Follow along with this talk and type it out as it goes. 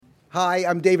Hi,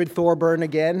 I'm David Thorburn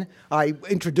again. I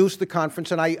introduced the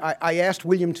conference, and I asked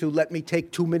William to let me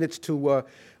take 2 minutes to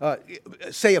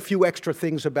say a few extra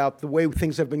things about the way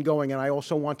things have been going, and I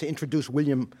also want to introduce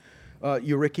William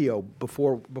Uricchio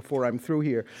before I'm through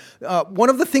here. One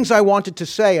of the things I wanted to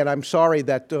say, and I'm sorry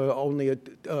that only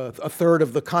a third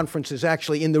of the conference is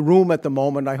actually in the room at the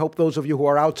moment. I hope those of you who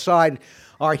are outside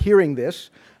are hearing this.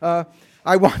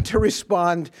 I want to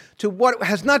respond to what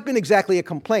has not been exactly a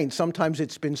complaint. Sometimes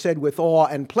it's been said with awe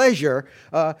and pleasure,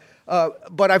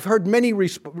 but I've heard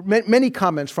many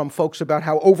comments from folks about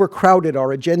how overcrowded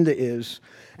our agenda is.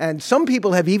 And some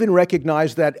people have even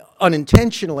recognized that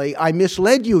unintentionally I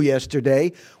misled you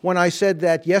yesterday when I said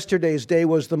that yesterday's day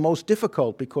was the most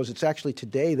difficult, because it's actually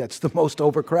today that's the most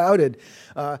overcrowded,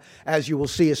 as you will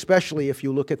see, especially if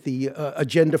you look at the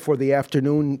agenda for the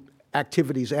afternoon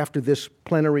activities after this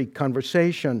plenary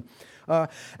conversation. I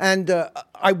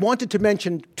wanted to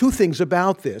mention two things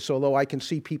about this, although I can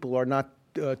see people are not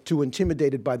too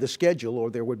intimidated by the schedule, or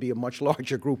there would be a much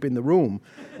larger group in the room.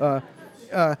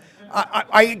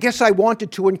 I guess I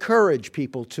wanted to encourage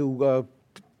people to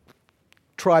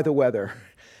try the weather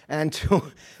and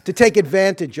to take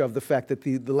advantage of the fact that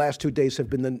the last 2 days have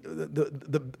been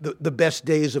the best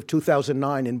days of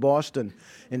 2009 in Boston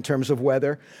in terms of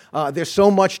weather. There's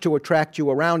so much to attract you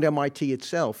around MIT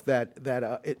itself that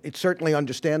it's certainly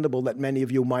understandable that many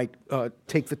of you might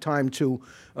take the time to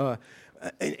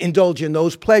indulge in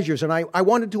those pleasures. And I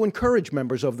wanted to encourage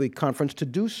members of the conference to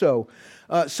do so.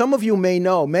 Some of you may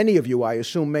know, many of you I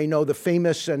assume, may know the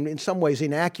famous and in some ways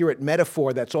inaccurate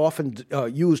metaphor that's often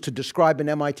used to describe an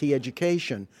MIT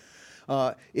education.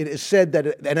 It is said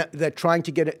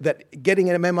that getting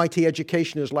an MIT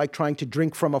education is like trying to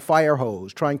drink from a fire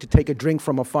hose, trying to take a drink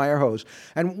from a fire hose.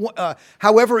 And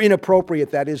however inappropriate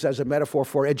that is as a metaphor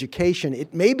for education,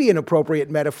 it may be an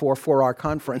appropriate metaphor for our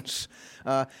conference.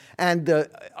 I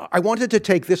wanted to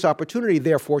take this opportunity,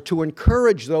 therefore, to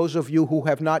encourage those of you who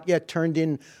have not yet turned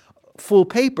in full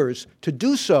papers to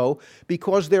do so,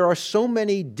 because there are so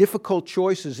many difficult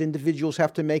choices individuals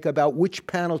have to make about which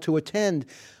panel to attend.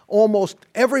 Almost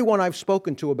everyone I've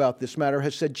spoken to about this matter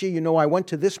has said, gee, you know, I went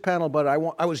to this panel, but I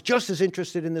was just as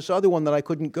interested in this other one that I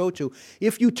couldn't go to.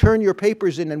 If you turn your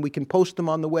papers in and we can post them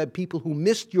on the web, people who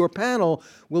missed your panel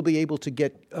will be able to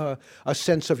get a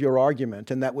sense of your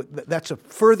argument. And that's a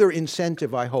further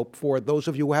incentive, I hope, for those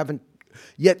of you who haven't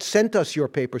yet sent us your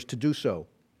papers to do so.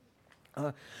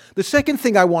 The second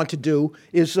thing I want to do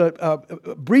is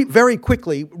very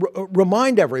quickly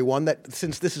remind everyone that,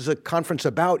 since this is a conference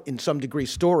about, in some degree,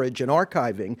 storage and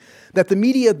archiving, that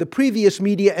the previous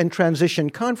media and transition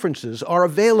conferences are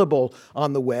available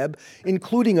on the web,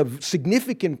 including a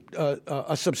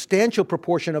substantial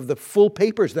proportion of the full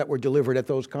papers that were delivered at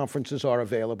those conferences are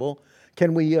available.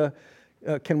 Can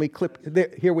we clip?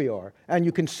 There, here we are. And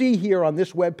you can see here on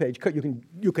this webpage,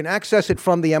 you can access it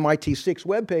from the MIT 6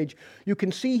 webpage. You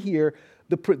can see here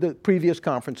the previous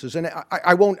conferences. And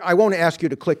I won't ask you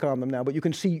to click on them now, but you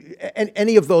can see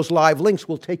any of those live links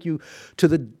will take you to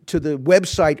the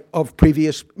website of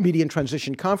previous media and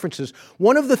transition conferences.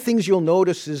 One of the things you'll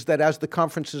notice is that as the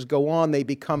conferences go on, they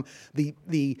become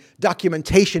the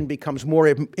documentation becomes more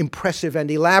impressive and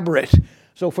elaborate.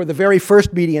 So for the very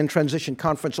first Media and Transition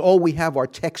Conference, all we have are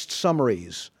text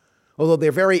summaries, although they're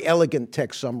very elegant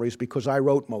text summaries because I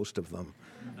wrote most of them.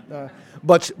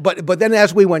 But then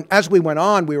as we went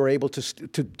on, we were able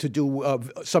to do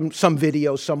some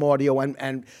video, some audio,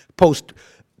 and post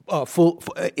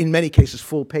in many cases,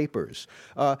 full papers.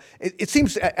 It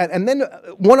seems, and then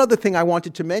one other thing I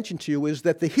wanted to mention to you is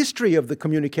that the history of the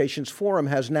Communications Forum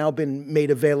has now been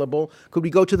made available. Could we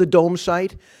go to the Dome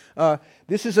site?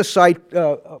 This is a site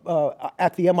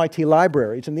at the MIT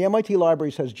Libraries, and the MIT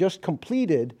Libraries has just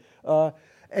completed a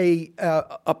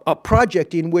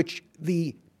project in which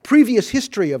the previous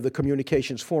history of the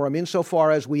Communications Forum,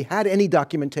 insofar as we had any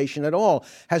documentation at all,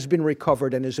 has been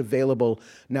recovered and is available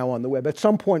now on the web. At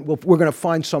some point, we're going to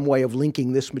find some way of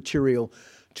linking this material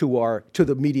to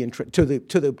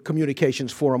the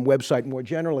Communications Forum website more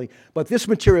generally. But this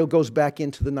material goes back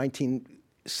into the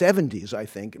 1970s, I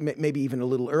think, maybe even a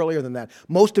little earlier than that.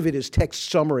 Most of it is text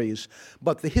summaries,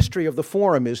 but the history of the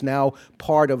forum is now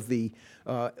part of the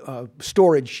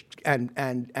storage and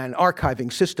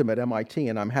archiving system at MIT,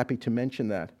 and I'm happy to mention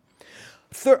that.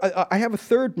 I have a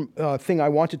third thing I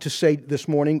wanted to say this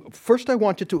morning. First, there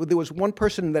was one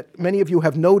person that many of you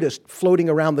have noticed floating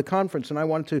around the conference, and I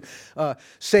wanted to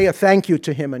say a thank you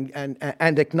to him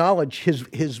and acknowledge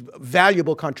his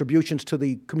valuable contributions to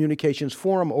the Communications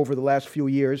Forum over the last few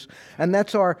years, and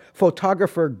that's our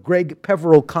photographer, Greg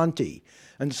Peveril-Conti.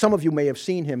 And some of you may have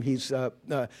seen him. He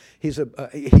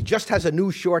just has a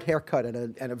new short haircut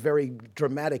and a very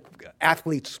dramatic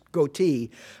athlete's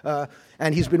goatee.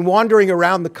 And he's been wandering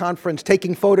around the conference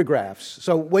taking photographs.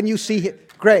 So when you see him,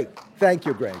 Greg, thank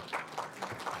you, Greg.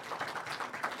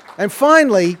 And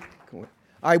finally,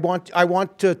 I want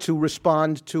to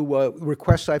respond to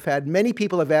requests I've had. Many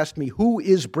people have asked me, who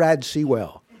is Brad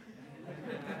Sewell?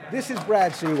 This is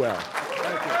Brad Sewell.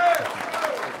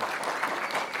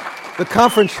 The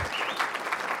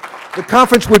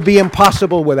conference would be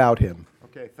impossible without him.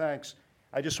 Okay, thanks.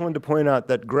 I just wanted to point out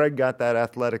that Greg got that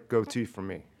athletic goatee from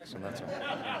me, so that's all.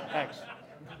 Thanks.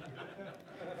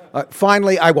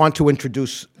 Finally, I want to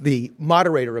introduce the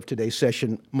moderator of today's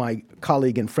session, my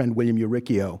colleague and friend, William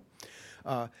Uricchio.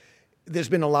 There's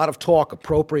been a lot of talk,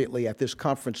 appropriately, at this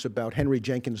conference about Henry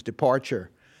Jenkins' departure,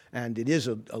 and it is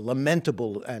a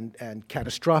lamentable and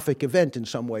catastrophic event in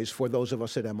some ways for those of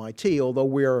us at MIT, although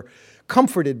we're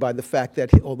comforted by the fact that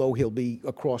although he'll be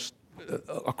across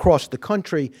the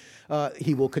country,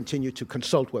 he will continue to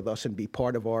consult with us and be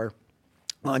part of our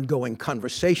ongoing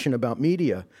conversation about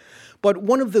media. But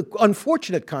one of the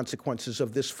unfortunate consequences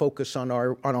of this focus on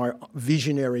our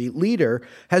visionary leader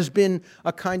has been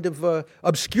a kind of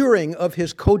obscuring of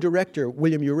his co-director,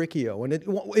 William Uricchio. And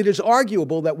it is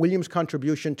arguable that William's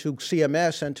contribution to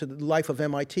CMS and to the life of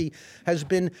MIT has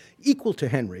been equal to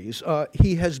Henry's.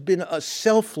 He has been a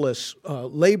selfless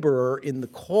laborer in the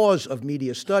cause of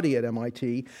media study at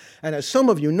MIT. And as some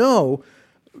of you know,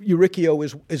 Uricchio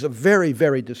is a very,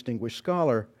 very distinguished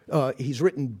scholar. He's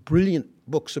written brilliant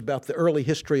books about the early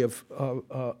history of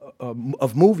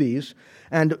movies,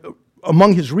 and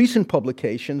among his recent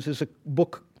publications is a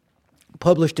book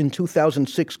published in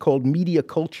 2006 called Media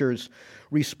Cultures: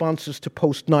 Responses to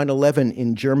Post-9/11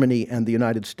 in Germany and the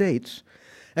United States.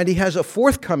 And he has a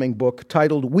forthcoming book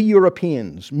titled We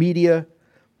Europeans: Media,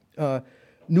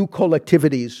 New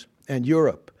Collectivities, and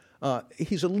Europe.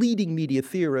 He's a leading media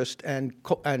theorist and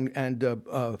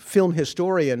film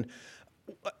historian,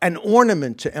 an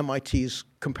ornament to MIT's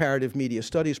comparative media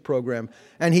studies program,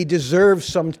 and he deserves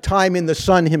some time in the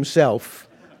sun himself.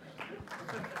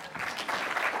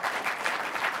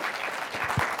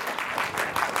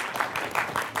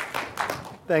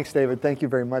 Thanks, David. Thank you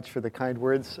very much for the kind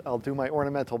words. I'll do my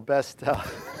ornamental best,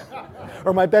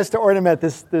 or my best to ornament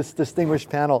this distinguished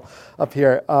panel up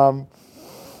here.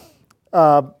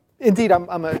 Indeed,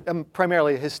 I'm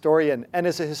primarily a historian, and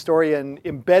as a historian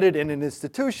embedded in an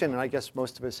institution, and I guess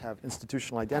most of us have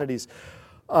institutional identities,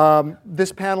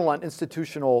 this panel on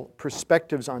institutional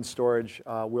perspectives on storage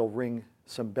will ring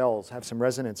some bells, have some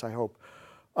resonance, I hope.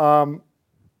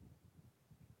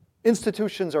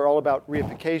 Institutions are all about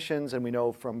reifications, and we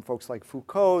know from folks like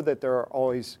Foucault that there are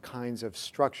always kinds of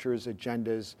structures,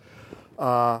 agendas,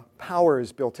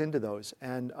 powers built into those.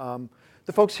 And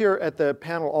the folks here at the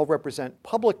panel all represent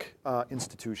public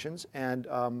institutions, and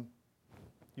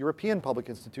European public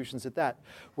institutions at that,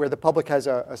 where the public has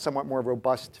a somewhat more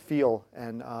robust feel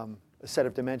and a set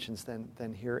of dimensions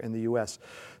than here in the US.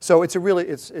 So it's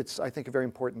I think, a very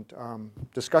important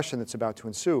discussion that's about to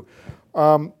ensue.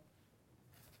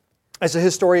 As a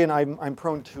historian, I'm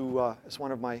prone to, as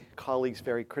one of my colleagues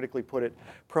very critically put it,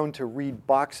 prone to read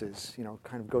boxes,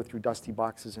 kind of go through dusty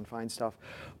boxes and find stuff.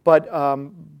 But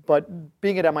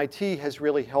being at MIT has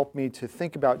really helped me to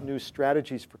think about new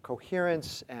strategies for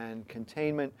coherence and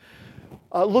containment,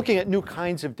 looking at new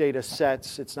kinds of data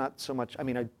sets. It's not so much,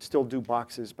 I still do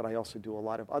boxes, but I also do a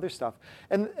lot of other stuff.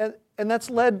 And that's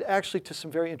led actually to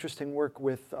some very interesting work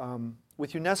with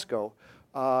UNESCO.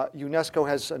 UNESCO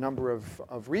has a number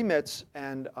of remits,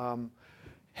 and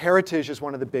heritage is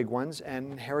one of the big ones.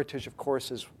 And heritage, of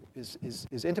course, is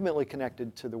intimately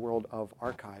connected to the world of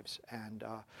archives. And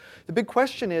the big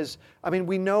question is,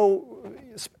 we know,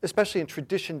 especially in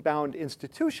tradition-bound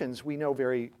institutions, we know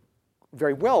very,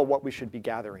 very well what we should be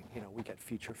gathering. We get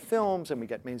feature films, and we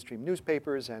get mainstream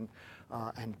newspapers, and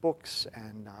books,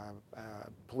 and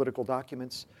political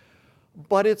documents.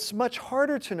 But it's much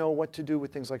harder to know what to do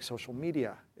with things like social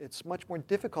media. It's much more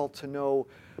difficult to know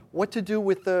what to do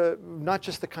with not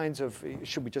just the kinds of,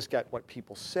 should we just get what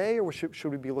people say, or should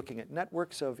we be looking at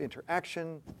networks of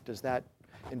interaction? Does that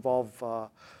involve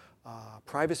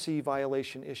privacy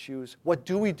violation issues? What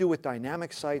do we do with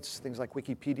dynamic sites, things like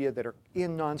Wikipedia, that are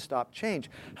in nonstop change?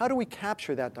 How do we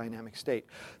capture that dynamic state?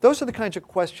 Those are the kinds of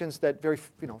questions that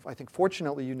I think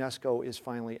fortunately UNESCO is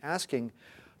finally asking.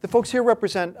 The folks here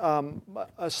represent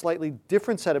a slightly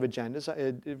different set of agendas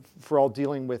for all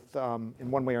dealing with, in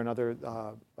one way or another,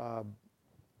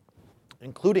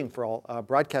 including for all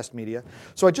broadcast media.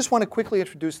 So I just want to quickly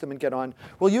introduce them and get on.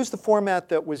 We'll use the format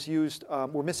that was used.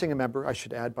 We're missing a member, I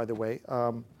should add, by the way.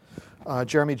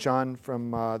 Jeremy John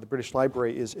from the British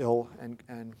Library is ill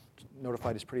and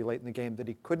notified us pretty late in the game that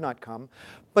he could not come.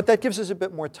 But that gives us a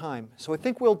bit more time. So I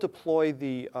think we'll deploy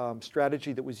the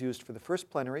strategy that was used for the first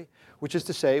plenary, which is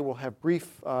to say we'll have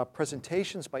brief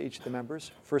presentations by each of the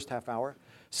members, first half hour.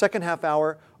 Second half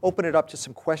hour, open it up to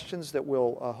some questions that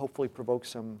will hopefully provoke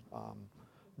some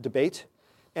debate.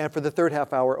 And for the third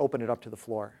half hour, open it up to the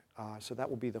floor. So that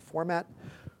will be the format.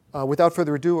 Without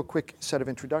further ado, a quick set of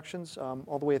introductions.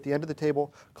 All the way at the end of the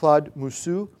table, Claude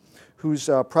Moussu, who's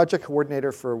project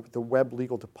coordinator for the Web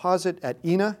Legal Deposit at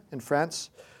INA in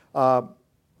France.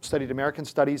 Studied American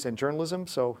Studies and Journalism,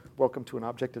 so welcome to an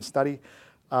objective study.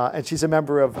 And she's a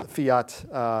member of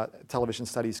FIAT Television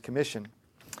Studies Commission.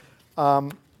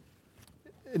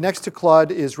 Next to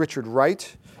Claude is Richard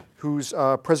Wright, who's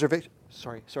preservation.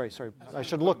 Sorry. I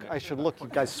should look. You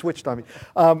guys switched on me.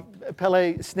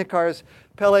 Pele Snickars.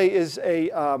 Pele is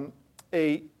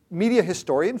a media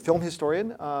historian, film historian.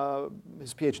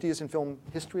 His PhD is in film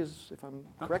history, if I'm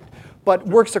correct, but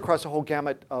works across a whole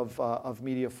gamut of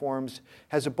media forms.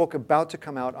 Has a book about to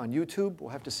come out on YouTube.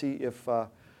 We'll have to see if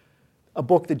a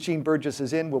book that Jean Burgess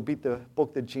is in will beat the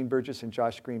book that Jean Burgess and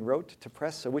Josh Green wrote to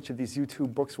press. So which of these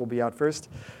YouTube books will be out first?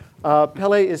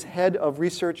 Pele is head of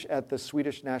research at the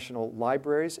Swedish National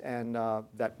Libraries, and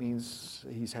that means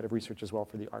he's head of research as well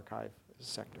for the archive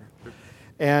sector.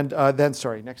 And then,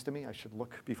 next to me, I should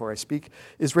look before I speak,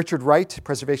 is Richard Wright,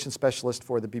 preservation specialist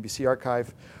for the BBC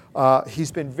Archive.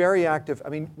 He's been very active. I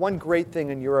mean, one great thing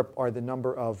in Europe are the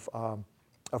number of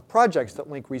projects that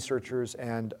link researchers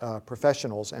and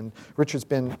professionals. And Richard's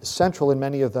been central in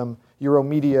many of them: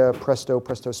 Euromedia,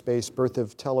 Presto Space, Birth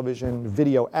of Television,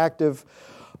 Video Active.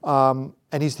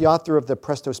 And he's the author of the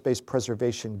Presto Space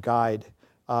Preservation Guide.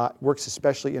 Works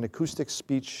especially in acoustics,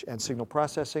 speech, and signal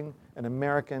processing. An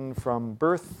American from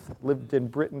birth, lived in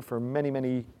Britain for many,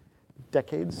 many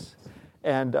decades.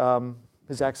 And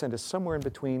his accent is somewhere in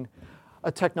between.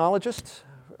 A technologist,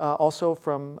 also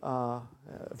from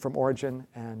origin,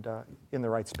 and in the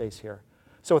right space here.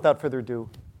 So without further ado,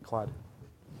 Claude.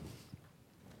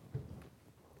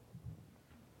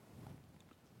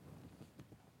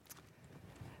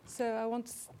 So I want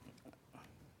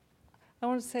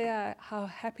to say how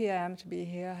happy I am to be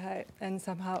here and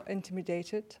somehow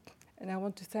intimidated. And I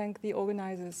want to thank the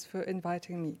organizers for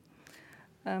inviting me.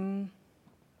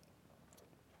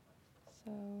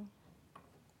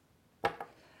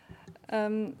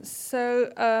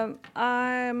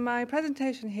 My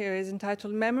presentation here is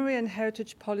entitled Memory and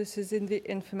Heritage Policies in the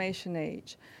Information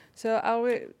Age. So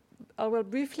I will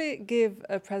briefly give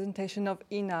a presentation of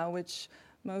INA, which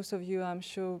most of you, I'm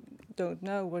sure, don't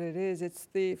know what it is. It's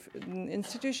the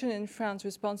institution in France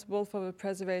responsible for the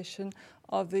preservation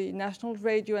of the national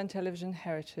radio and television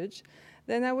heritage.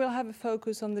 Then I will have a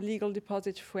focus on the legal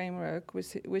deposit framework,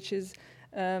 which is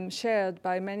shared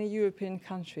by many European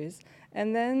countries.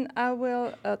 And then I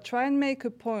will try and make a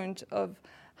point of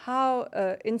how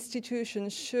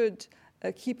institutions should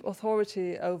keep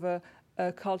authority over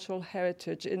cultural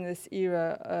heritage in this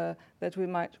era that we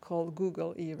might call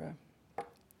Google era.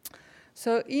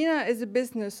 So INA is a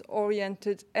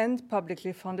business-oriented and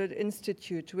publicly funded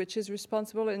institute which is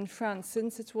responsible in France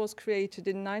since it was created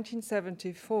in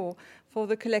 1974 for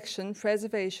the collection,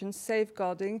 preservation,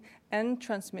 safeguarding, and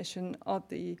transmission of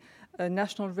the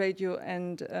national radio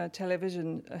and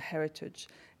television heritage.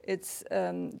 Its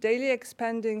daily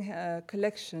expanding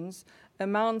collections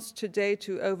amounts today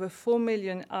to over 4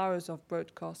 million hours of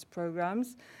broadcast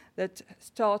programs that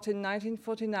start in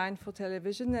 1949 for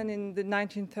television and in the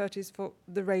 1930s for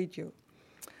the radio.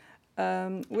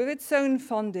 With its own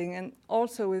funding and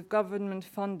also with government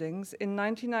fundings, in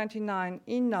 1999,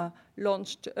 INA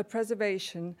launched a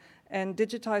preservation and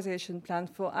digitization plan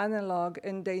for analog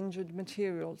endangered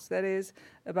materials. That is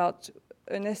about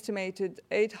an estimated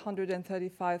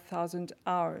 835,000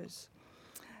 hours.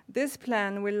 This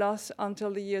plan will last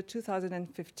until the year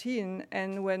 2015,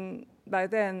 and by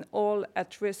then all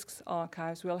at-risk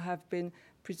archives will have been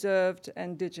preserved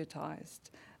and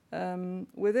digitized.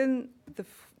 Within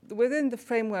the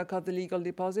framework of the legal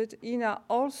deposit, INA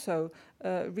also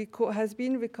has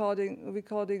been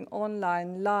recording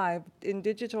online live in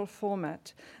digital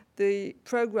format the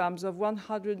programs of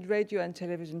 100 radio and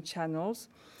television channels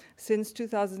since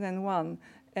 2001,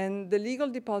 and the legal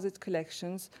deposit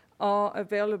collections are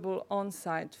available on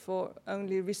site for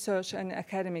only research and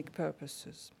academic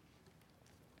purposes.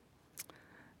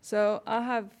 So I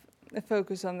have a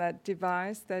focus on that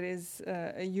device that is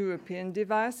a European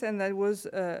device, and that was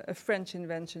a French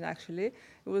invention, actually. It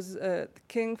was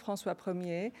King François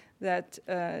Ier that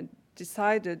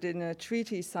decided in a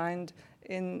treaty signed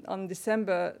on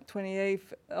December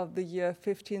 28th of the year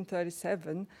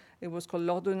 1537, it was called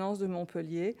l'Ordonnance de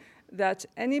Montpellier, that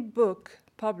any book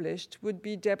published would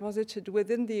be deposited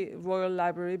within the Royal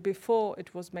Library before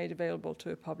it was made available to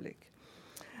the public.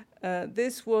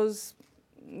 This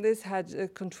had a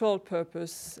control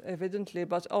purpose, evidently,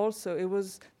 but also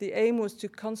the aim was to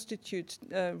constitute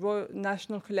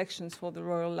national collections for the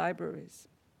royal libraries.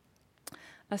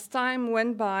 As time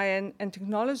went by and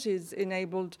technologies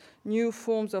enabled new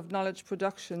forms of knowledge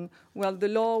production, well, the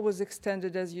law was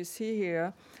extended, as you see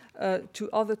here, to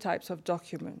other types of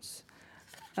documents.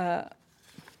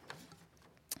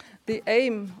 The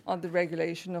aim of the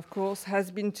regulation, of course,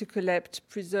 has been to collect,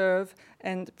 preserve,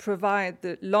 and provide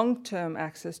the long-term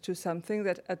access to something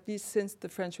that, at least since the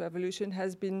French Revolution,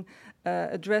 has been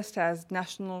addressed as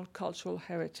national cultural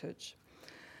heritage.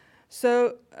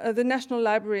 So the National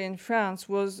Library in France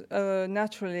was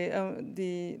naturally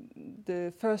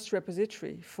the first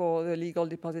repository for the legal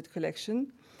deposit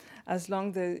collection, as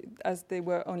long as they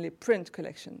were only print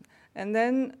collection. And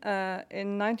then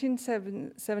in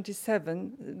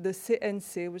 1977, the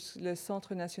CNC, which is le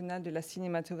Centre National de la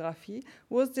Cinématographie,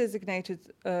 was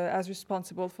designated as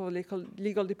responsible for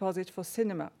legal deposit for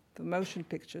cinema, for motion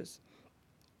pictures,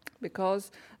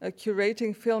 because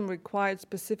curating film required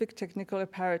specific technical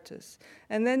apparatus.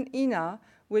 And then INA,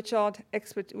 which had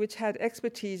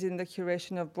expertise in the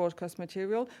curation of broadcast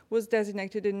material, was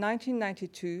designated in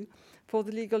 1992 for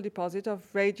the legal deposit of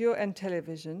radio and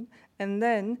television, and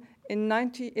then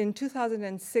in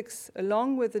 2006,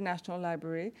 along with the National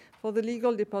Library, for the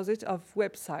legal deposit of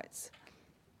websites.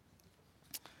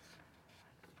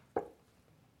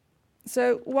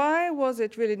 So why was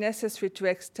it really necessary to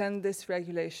extend this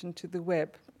regulation to the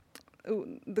web?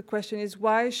 The question is,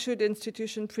 why should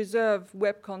institutions preserve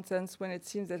web contents when it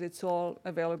seems that it's all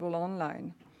available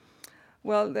online?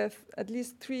 Well, there are at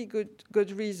least three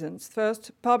good reasons.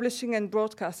 First, publishing and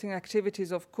broadcasting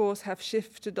activities, of course, have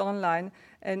shifted online,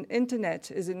 and internet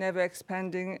is an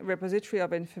ever-expanding repository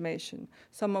of information,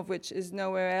 some of which is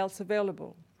nowhere else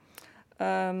available.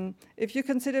 If you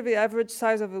consider the average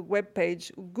size of a web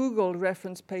page, Google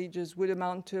reference pages would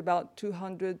amount to about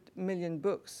 200 million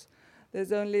books.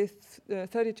 There's only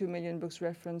 32 million books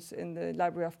referenced in the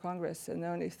Library of Congress and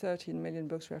only 13 million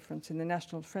books referenced in the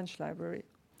National French Library.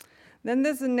 Then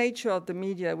there's the nature of the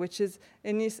media, which is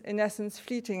in essence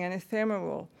fleeting and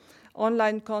ephemeral.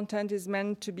 Online content is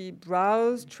meant to be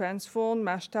browsed, transformed,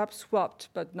 mashed up, swapped,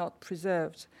 but not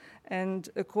preserved. And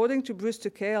according to Bruce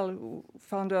Tuckell,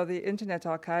 founder of the Internet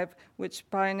Archive, which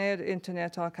pioneered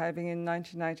Internet archiving in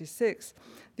 1996,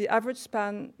 the average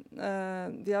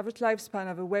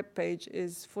lifespan of a web page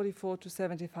is 44 to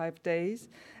 75 days,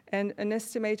 and an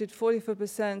estimated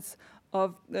 44%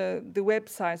 of the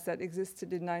websites that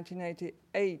existed in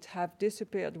 1988 have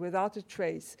disappeared without a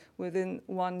trace within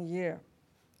 1 year.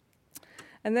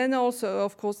 And then also,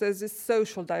 of course, there's this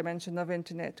social dimension of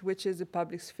internet, which is a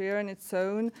public sphere in its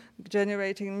own,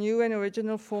 generating new and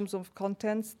original forms of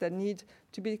contents that need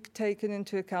to be taken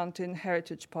into account in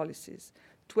heritage policies.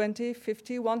 20,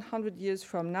 50, 100 years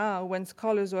from now, when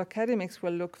scholars or academics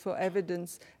will look for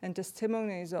evidence and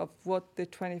testimonies of what the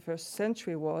 21st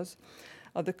century was,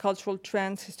 of the cultural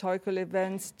trends, historical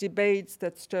events, debates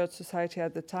that stirred society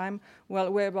at the time, well,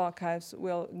 web archives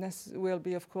will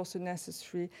be, of course, a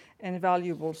necessary and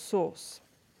valuable source.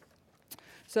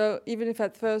 So even if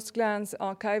at first glance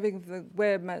archiving the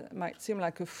web might seem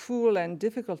like a full and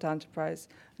difficult enterprise,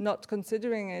 not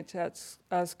considering it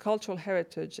as cultural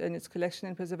heritage and its collection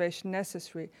and preservation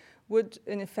necessary would,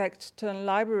 in effect, turn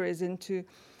libraries into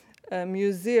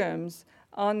museums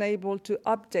unable to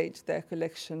update their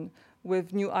collection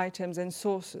with new items and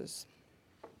sources.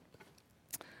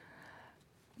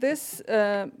 This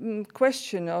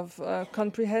question of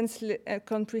comprehensively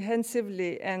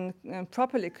and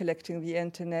properly collecting the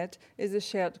internet is a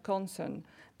shared concern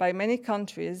by many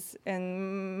countries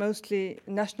and mostly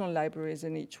national libraries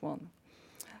in each one.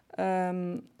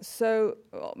 So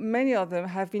many of them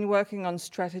have been working on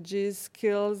strategies,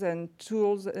 skills, and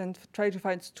tools, and try to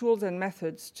find tools and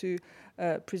methods to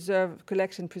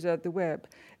collect and preserve the web.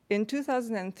 In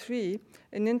 2003,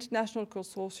 an international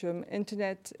consortium,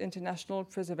 Internet International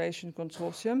Preservation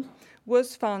Consortium,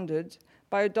 was founded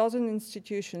by a dozen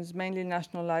institutions, mainly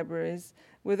national libraries,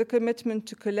 with a commitment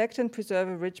to collect and preserve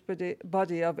a rich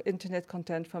body of Internet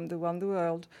content from around the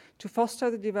world, to foster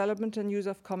the development and use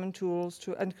of common tools,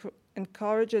 to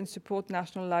encourage and support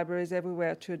national libraries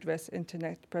everywhere to address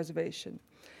Internet preservation.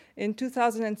 In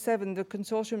 2007, the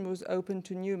consortium was open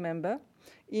to new members.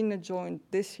 INA joined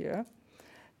this year.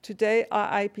 Today, our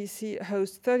IPC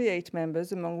hosts 38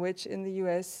 members, among which in the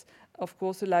US of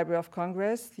course, the Library of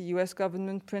Congress, the US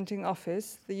Government Printing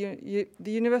Office, the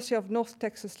University of North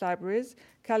Texas Libraries,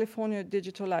 California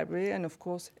Digital Library, and of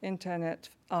course, Internet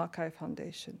Archive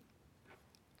Foundation.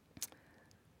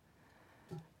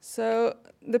 So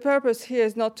the purpose here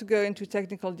is not to go into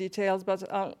technical details,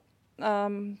 but I'll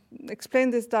explain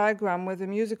this diagram with a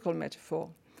musical metaphor.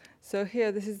 So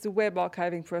here, this is the web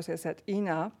archiving process at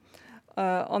INAH.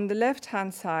 On the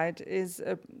left-hand side is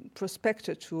a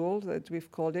prospector tool, that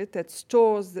we've called it, that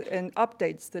stores and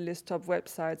updates the list of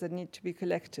websites that need to be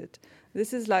collected.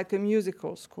 This is like a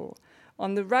musical score.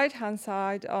 On the right-hand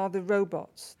side are the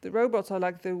robots. The robots are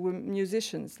like the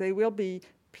musicians. They will be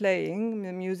playing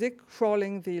the music,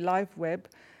 crawling the live web,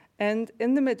 and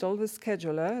in the middle, the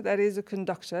scheduler, that is a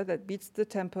conductor that beats the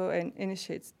tempo and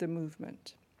initiates the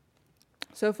movement.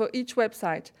 So for each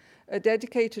website, a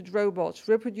dedicated robot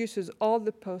reproduces all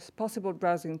the possible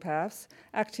browsing paths,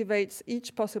 activates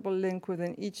each possible link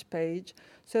within each page,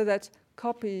 so that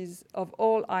copies of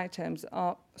all items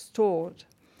are stored.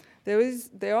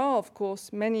 There are, of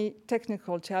course, many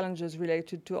technical challenges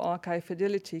related to archive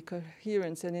fidelity,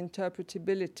 coherence, and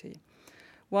interpretability.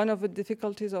 One of the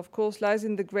difficulties, of course, lies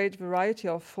in the great variety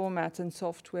of formats and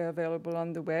software available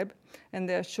on the web and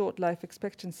their short life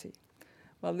expectancy.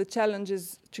 Well, the challenge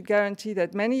is to guarantee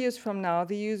that many years from now,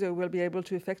 the user will be able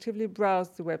to effectively browse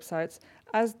the websites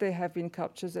as they have been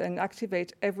captured and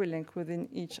activate every link within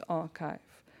each archive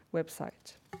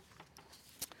website.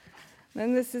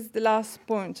 Then this is the last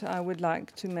point I would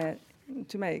like to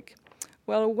make.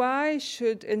 Well, why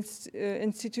should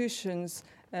institutions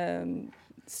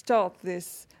start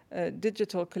this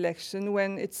digital collection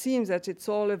when it seems that it's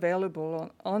all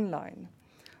available online?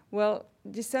 Well,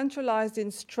 decentralized in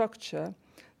structure,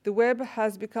 the web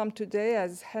has become today,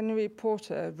 as Henry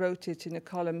Porter wrote it in a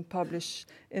column published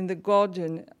in The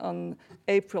Guardian on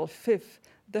April 5th,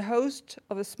 the host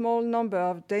of a small number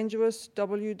of dangerous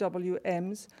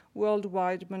WWMs,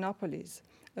 worldwide monopolies,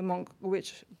 among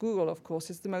which Google, of course,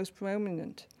 is the most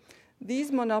prominent.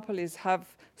 These monopolies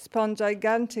have spun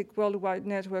gigantic worldwide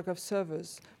network of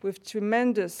servers with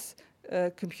tremendous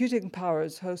computing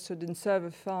powers hosted in server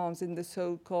farms in the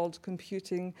so-called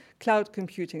cloud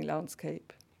computing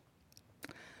landscape.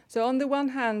 So on the one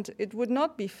hand, it would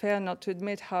not be fair not to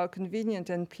admit how convenient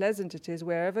and pleasant it is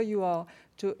wherever you are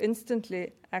to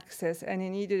instantly access any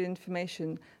needed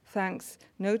information, thanks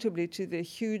notably to the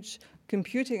huge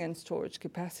computing and storage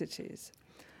capacities.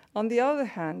 On the other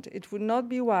hand, it would not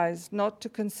be wise not to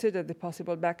consider the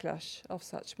possible backlash of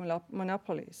such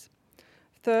monopolies.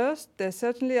 First, there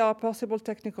certainly are possible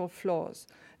technical flaws.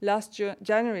 Last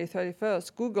January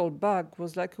 31st, Google bug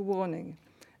was like a warning.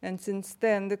 And since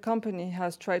then, the company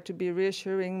has tried to be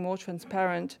reassuring, more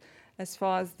transparent as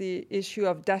far as the issue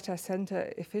of data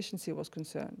center efficiency was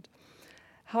concerned.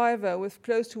 However, with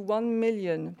close to 1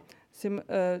 million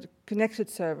connected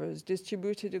servers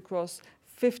distributed across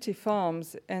 50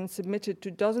 farms and submitted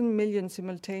to 12 million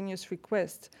simultaneous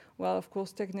requests, well, of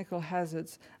course, technical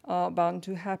hazards are bound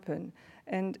to happen,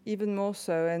 and even more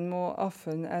so and more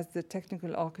often as the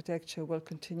technical architecture will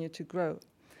continue to grow.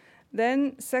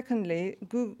 Then, secondly,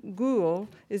 Google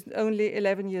is only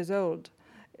 11 years old.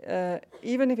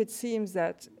 Even if it seems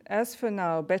that, as for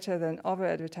now, better than other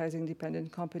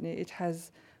advertising-dependent company, it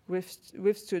has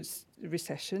withstood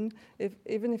recession,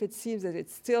 even if it seems that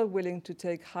it's still willing to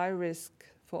take high risk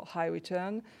for high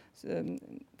return.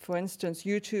 For instance,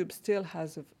 YouTube still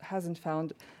hasn't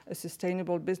found a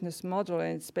sustainable business model,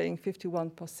 and it's paying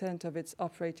 51% of its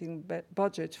operating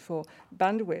budget for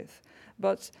bandwidth.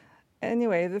 But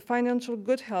anyway, the financial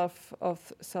good health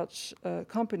of such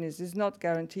companies is not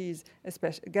guaranteed,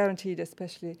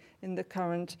 especially in the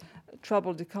current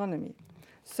troubled economy.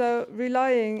 So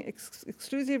relying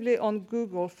exclusively on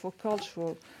Google for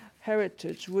cultural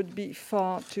heritage would be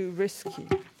far too risky.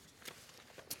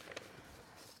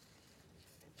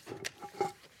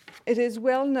 It is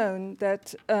well known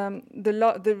that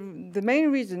the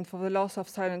main reason for the loss of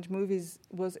silent movies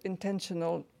was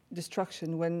intentional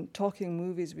destruction when talking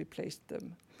movies replaced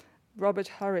them. Robert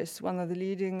Harris, one of the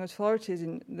leading authorities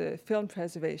in the film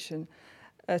preservation,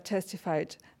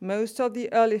 testified, most of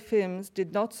the early films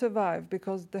did not survive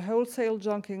because of the wholesale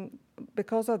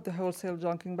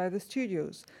junking by the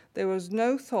studios. There was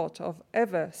no thought of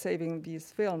ever saving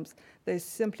these films. They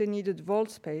simply needed vault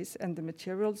space, and the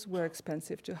materials were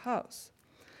expensive to house.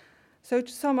 So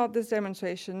to sum up this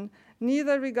demonstration,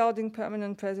 neither regarding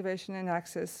permanent preservation and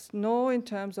access, nor in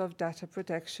terms of data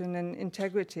protection and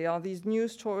integrity are these new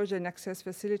storage and access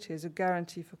facilities a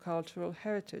guarantee for cultural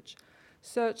heritage.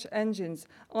 Search engines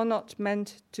are not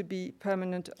meant to be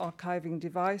permanent archiving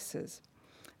devices.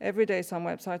 Every day some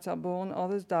websites are born,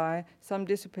 others die, some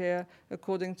disappear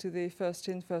according to the first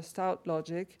in, first out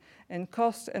logic, and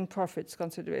cost and profits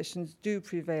considerations do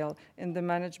prevail in the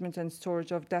management and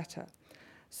storage of data.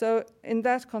 So in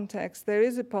that context, there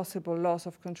is a possible loss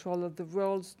of control of the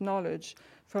world's knowledge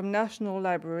from national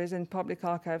libraries and public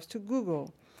archives to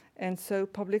Google. And so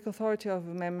public authority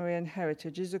over memory and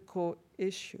heritage is a core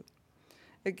issue.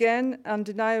 Again,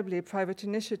 undeniably, private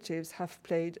initiatives have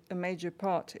played a major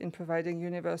part in providing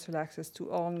universal access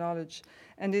to all knowledge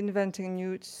and inventing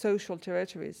new social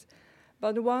territories.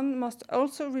 But one must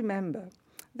also remember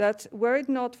that were it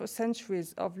not for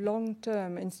centuries of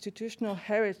long-term institutional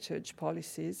heritage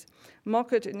policies,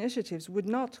 market initiatives would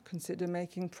not consider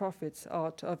making profits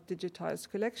out of digitized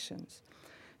collections.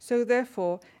 So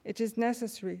therefore, it is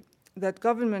necessary that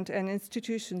government and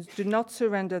institutions do not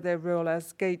surrender their role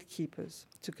as gatekeepers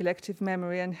to collective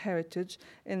memory and heritage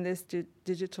in this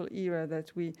digital era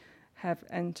that we have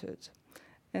entered.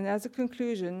 And as a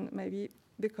conclusion, maybe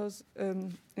because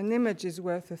an image is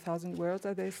worth 1,000 words,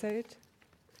 as they say it,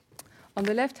 on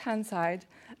the left-hand side,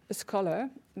 a scholar,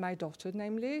 my daughter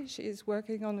namely, she is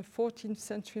working on a 14th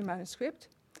century manuscript,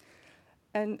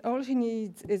 and all she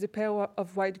needs is a pair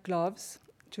of white gloves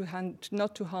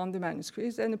not to harm the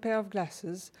manuscripts, and a pair of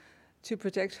glasses to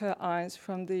protect her eyes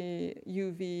from the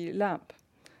UV lamp.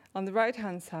 On the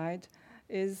right-hand side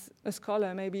is a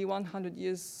scholar, maybe 100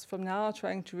 years from now,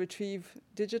 trying to retrieve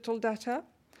digital data.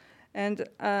 And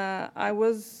I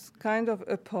was kind of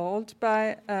appalled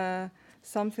by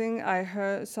something I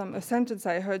heard, a sentence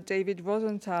I heard David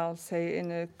Rosenthal say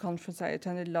in a conference I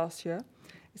attended last year.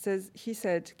 He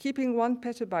said, keeping 1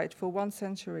 petabyte for 1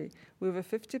 century with a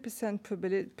 50%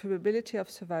 probability of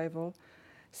survival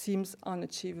seems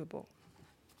unachievable.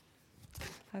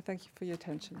 I thank you for your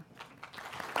attention.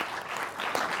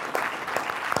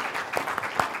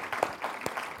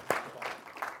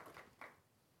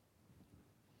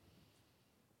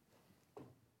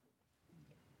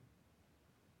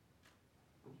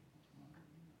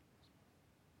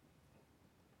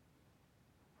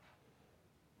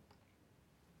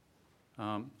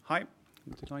 Hi,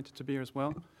 I'm delighted to be here as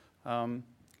well.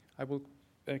 I will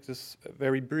make this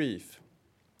very brief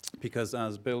because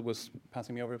as Bill was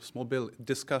passing me over a small bill,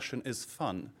 discussion is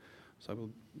fun. So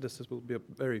this will be a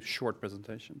very short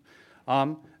presentation.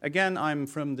 Again, I'm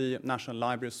from the National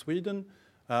Library of Sweden.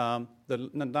 The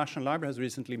National Library has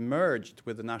recently merged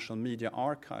with the National Media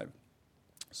Archive.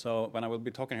 So when I will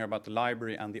be talking here about the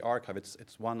library and the archive,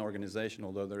 it's one organization,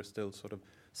 although they're still sort of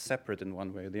separate in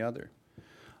one way or the other.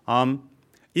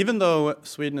 Even though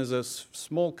Sweden is a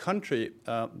small country,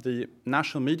 the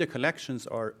national media collections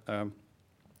are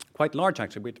quite large,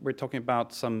 actually. We're talking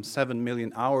about some 7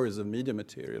 million hours of media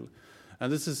material.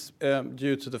 And this is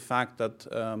due to the fact that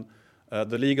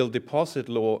the legal deposit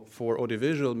law for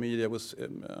audiovisual media was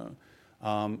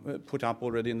put up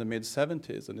already in the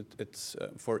mid-70s. And it's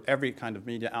for every kind of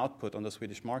media output on the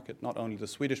Swedish market, not only the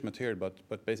Swedish material,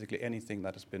 but basically anything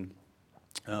that has been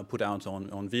put out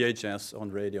on VHS,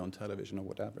 on radio, on television, or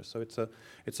whatever. So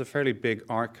it's a fairly big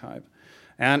archive.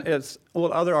 And as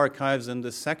all other archives in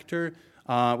this sector,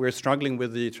 we're struggling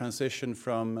with the transition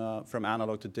from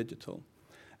analog to digital.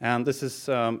 And this is,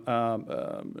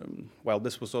 well,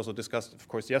 this was also discussed, of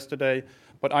course, yesterday.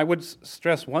 But I would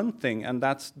stress one thing, and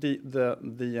that's the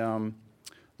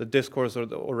discourse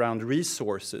around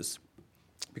resources.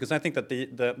 Because I think that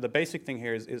the basic thing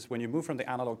here is when you move from the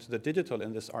analog to the digital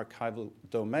in this archival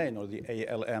domain, or the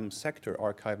ALM sector,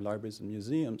 archive, libraries, and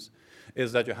museums,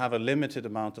 is that you have a limited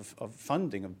amount of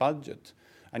funding, of budget.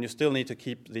 And you still need to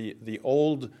keep the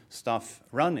old stuff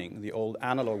running, the old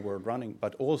analog world running,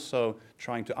 but also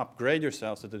trying to upgrade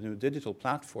yourselves to the new digital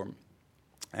platform.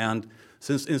 And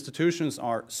since institutions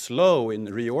are slow in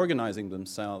reorganizing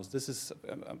themselves, this is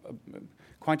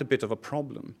quite a bit of a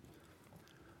problem.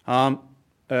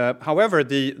 However,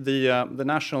 the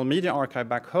National Media Archive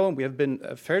back home, we have been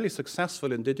fairly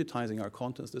successful in digitizing our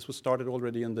contents. This was started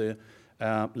already in the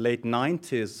late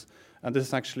 90s. And this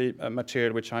is actually a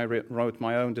material which I wrote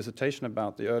my own dissertation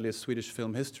about, the earliest Swedish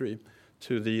film history,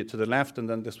 to the left, and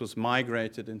then this was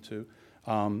migrated into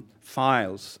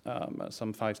files,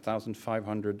 some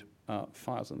 5,500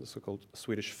 files in the so-called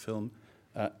Swedish Film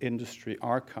Industry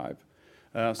Archive.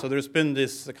 So there's been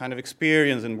this kind of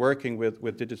experience in working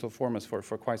with digital formats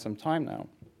for quite some time now.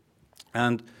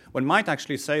 And one might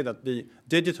actually say that the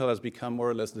digital has become more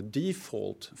or less the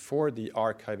default for the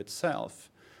archive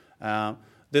itself.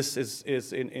 This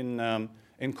is in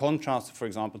in contrast, for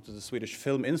example, to the Swedish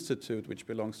Film Institute, which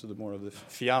belongs to the more of the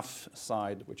FIAF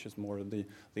side, which is more of the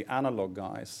analog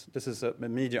guys. This is a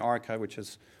media archive which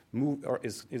has moved, or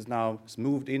is now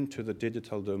moved into the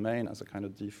digital domain as a kind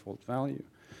of default value.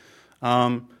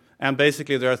 And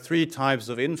basically, there are three types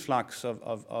of influx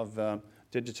of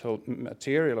digital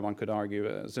material, one could argue.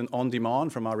 It's on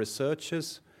demand from our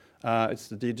researchers. It's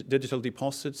the digital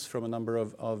deposits from a number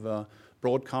of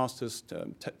broadcasters,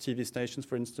 TV stations,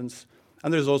 for instance.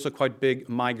 And there's also quite big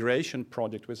migration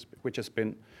project which has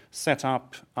been set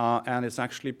up, and it's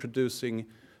actually producing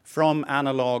from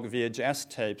analog VHS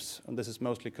tapes, and this is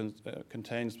mostly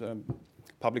contains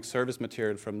public service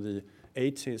material from the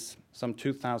 80s, some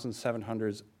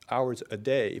 2,700 hours a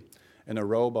day in a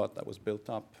robot that was built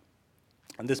up.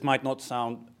 And this might not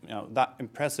sound that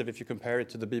impressive if you compare it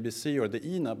to the BBC or the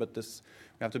INA, but we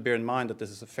have to bear in mind that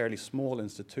this is a fairly small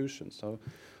institution. So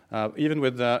even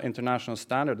with the international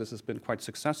standard, this has been quite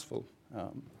successful.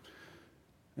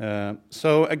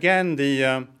 So again,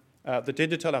 the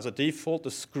digital as a default,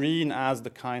 the screen as the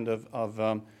kind of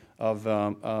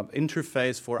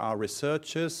interface for our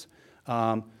researchers.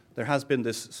 There has been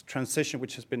this transition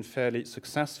which has been fairly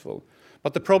successful.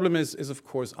 But the problem is of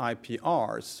course,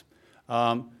 IPRs.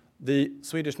 The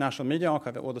Swedish National Media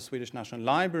Archive or the Swedish National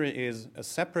Library is a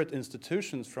separate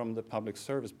institution from the public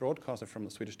service broadcaster, from the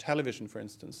Swedish Television, for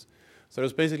instance. So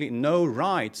there's basically no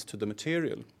rights to the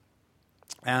material.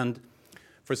 And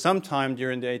for some time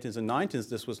during the 80s and 90s,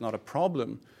 this was not a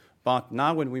problem. But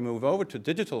now when we move over to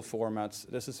digital formats,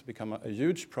 this has become a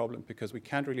huge problem because we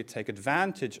can't really take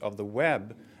advantage of the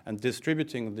web and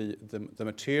distributing the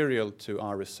material to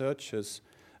our researchers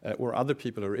or other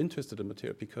people who are interested in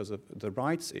material because of the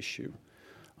rights issue.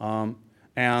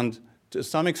 And to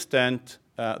some extent,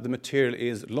 the material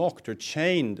is locked or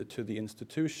chained to the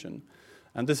institution.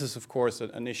 And this is, of course,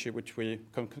 an issue which we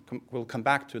will come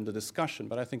back to in the discussion.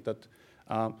 But I think that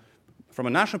from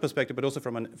a national perspective, but also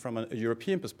from a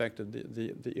European perspective,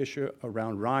 the issue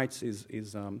around rights is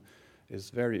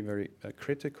very, very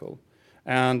critical.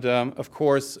 And, of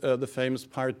course, the famous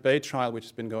Pirate Bay trial, which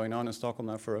has been going on in Stockholm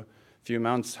now for a few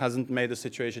months, hasn't made the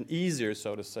situation easier,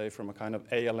 so to say, from a kind of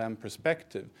ALM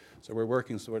perspective. So we're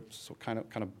working towards kind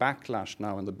of backlash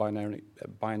now in the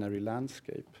binary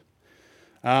landscape.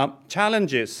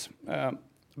 Challenges.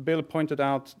 Bill pointed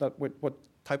out that what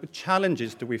type of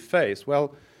challenges do we face?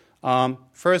 Well,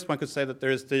 first one could say that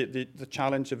there is the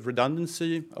challenge of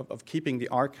redundancy, of keeping the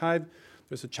archive.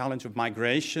 There's a challenge of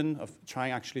migration, of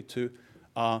trying actually to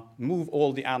move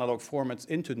all the analog formats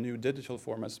into new digital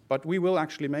formats, but we will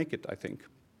actually make it, I think.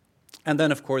 And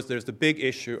then, of course, there's the big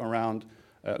issue around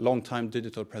long-time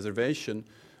digital preservation,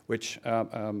 which,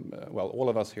 all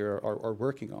of us here are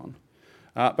working on.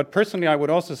 But personally, I would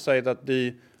also say that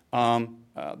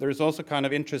there's also kind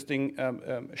of interesting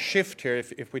shift here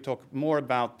if we talk more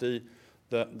about the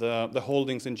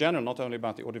holdings in general, not only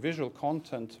about the audiovisual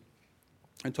content,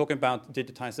 and talking about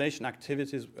digitization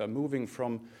activities moving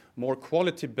from more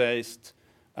quality-based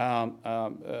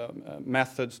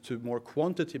methods to more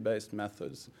quantity-based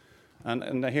methods.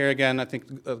 And here again, I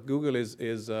think Google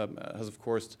has of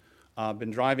course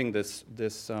been driving this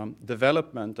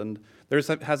development, and there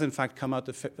has in fact come out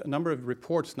a number of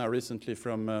reports now recently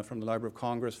from the Library of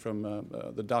Congress, from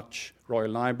the Dutch Royal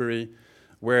Library,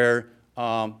 where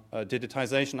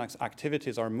digitization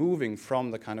activities are moving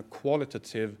from the kind of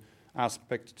qualitative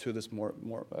aspect to this more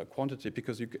quantity,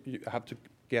 because you have to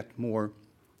get more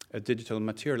digital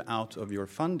material out of your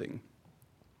funding.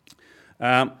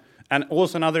 And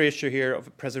also another issue here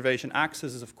of preservation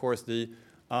access is, of course,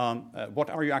 what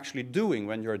are you actually doing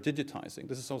when you're digitizing?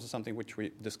 This is also something which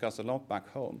we discuss a lot back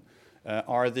home.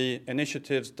 Are the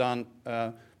initiatives done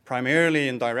primarily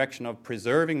in direction of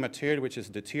preserving material which is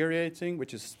deteriorating,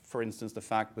 which is, for instance, the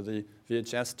fact with the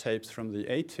VHS tapes from the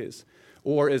 80s?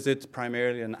 Or is it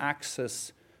primarily an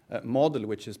access model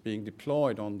which is being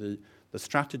deployed on the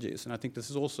strategies? And I think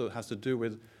this also has to do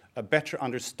with a better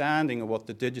understanding of what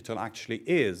the digital actually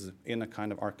is in a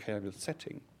kind of archival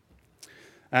setting.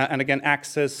 And again,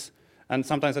 access, and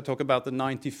sometimes I talk about the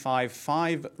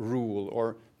 95-5 rule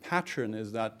or pattern,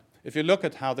 is that if you look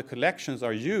at how the collections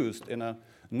are used in a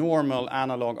normal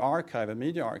analog archive, a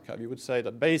media archive, you would say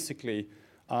that basically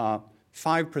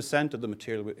 5% of the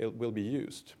material will be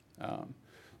used.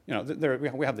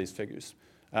 We have these figures.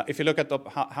 If you look at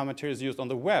how material is used on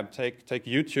the web, take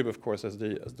YouTube, of course, as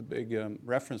the big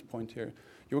reference point here,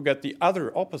 you'll get the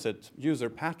other opposite user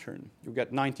pattern. You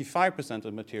get 95% of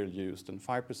the material used and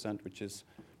 5% which is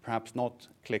perhaps not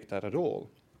clicked at all.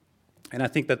 And I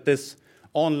think that this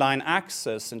online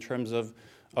access in terms of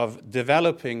of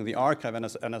developing the archive and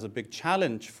as a big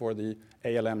challenge for the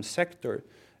ALM sector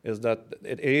is that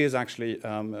it is actually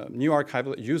new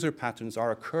archival user patterns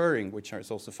are occurring, which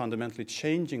is also fundamentally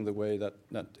changing the way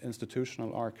that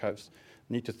institutional archives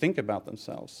need to think about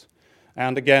themselves.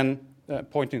 And again,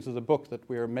 pointing to the book that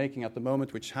we are making at the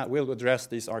moment, which will address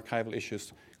these archival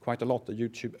issues quite a lot, the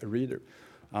YouTube Reader.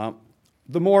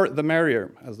 The more, the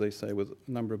merrier, as they say, with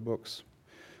a number of books.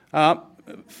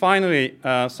 Finally,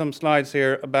 some slides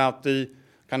here about the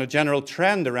kind of general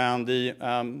trend around the,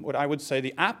 what I would say,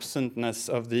 the absentness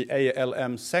of the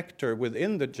ALM sector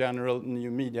within the general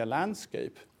new media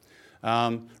landscape.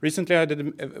 Recently, I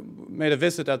made a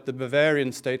visit at the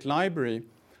Bavarian State Library,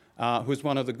 who's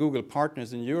one of the Google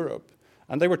partners in Europe,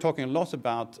 and they were talking a lot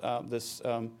about this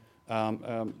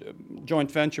joint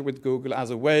venture with Google as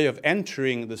a way of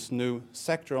entering this new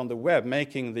sector on the web,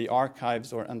 making the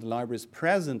archives and the libraries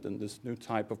present in this new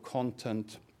type of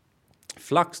content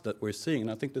flux that we're seeing.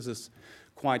 And I think this is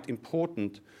quite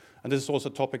important. And this is also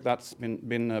a topic that's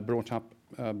been brought up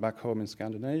back home in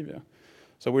Scandinavia.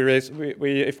 So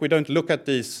if we don't look at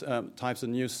these types of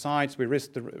new sites, we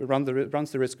runs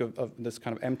the risk of this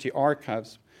kind of empty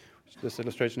archives, which this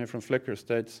illustration here from Flickr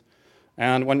states.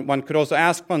 And one could also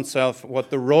ask oneself what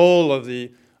the role of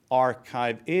the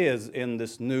archive is in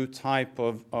this new type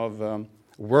of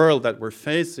world that we're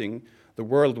facing, the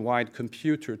worldwide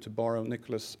computer, to borrow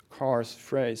Nicholas Carr's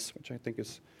phrase, which I think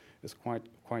is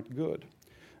quite good.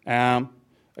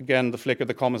 Again, the Flickr,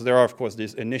 the Commons, there are, of course,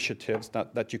 these initiatives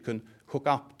that you can hook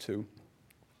up to.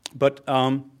 But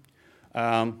I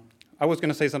was going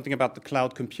to say something about the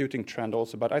cloud computing trend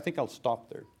also, but I think I'll stop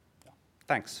there. Yeah.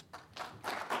 Thanks.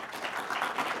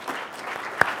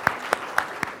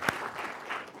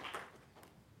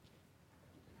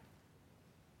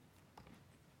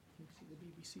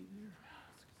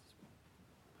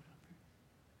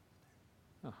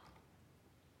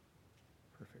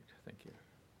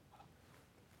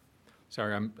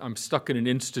 Sorry, I'm stuck in an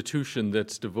institution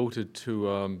that's devoted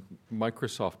to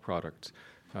Microsoft products,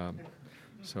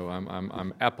 so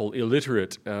I'm Apple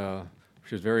illiterate,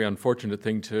 which is a very unfortunate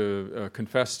thing to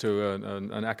confess to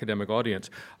an academic audience.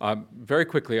 Very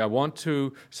quickly, I want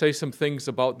to say some things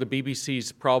about the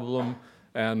BBC's problem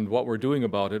and what we're doing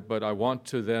about it, but I want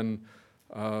to then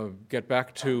get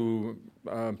back to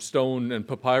Stone and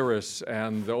Papyrus,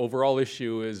 and the overall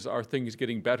issue is, are things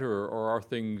getting better or are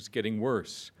things getting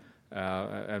worse?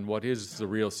 And what is the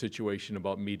real situation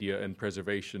about media and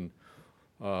preservation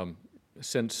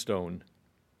since Stone?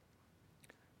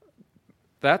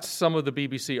 That's some of the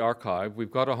BBC archive.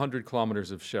 We've got 100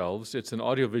 kilometers of shelves. It's an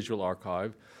audiovisual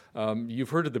archive. You've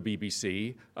heard of the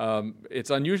BBC. It's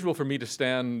unusual for me to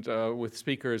stand with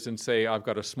speakers and say I've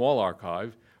got a small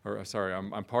archive.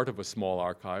 I'm part of a small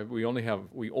archive. We only have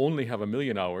 1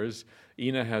 million hours.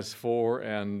 INA has 4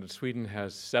 and Sweden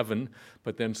has 7,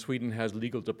 but then Sweden has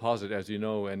legal deposit, as you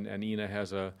know, and INA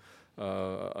has a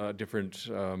different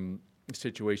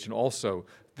situation also.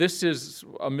 This is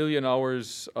 1 million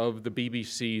hours of the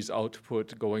BBC's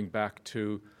output going back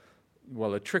to,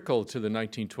 well, a trickle to the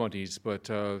 1920s, but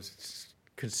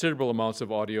considerable amounts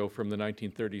of audio from the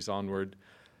 1930s onward.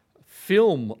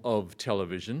 Film of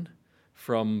television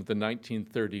from the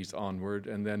 1930s onward,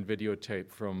 and then videotape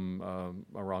from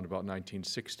around about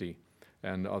 1960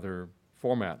 and other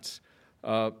formats.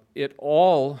 It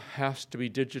all has to be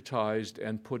digitized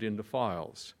and put into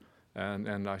files.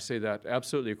 And I say that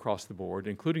absolutely across the board,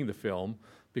 including the film,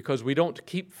 because we don't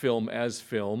keep film as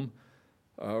film,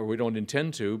 or we don't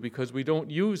intend to, because we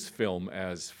don't use film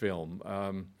as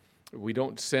film. We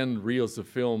don't send reels of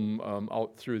film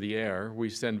out through the air. We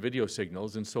send video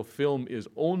signals, and so film is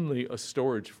only a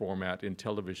storage format in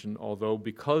television, although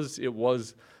because it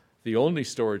was the only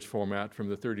storage format from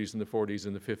the 30s and the 40s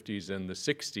and the 50s and the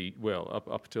 60s, well,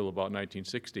 up till about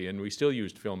 1960, and we still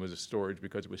used film as a storage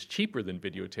because it was cheaper than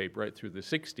videotape right through the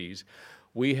 60s,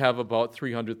 we have about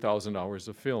 300,000 hours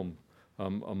of film.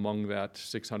 Among that,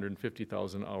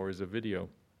 650,000 hours of video,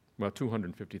 well,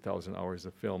 250,000 hours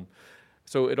of film.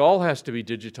 So it all has to be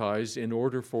digitized in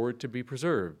order for it to be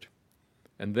preserved.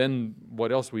 And then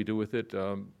what else we do with it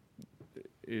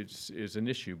is an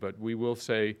issue, but we will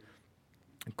say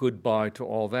goodbye to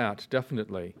all that,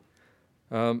 definitely.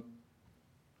 In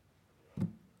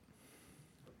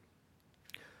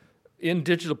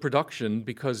digital production,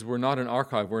 because we're not an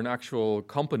archive, we're an actual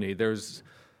company, there's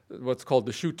what's called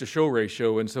the shoot-to-show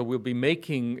ratio, and so we'll be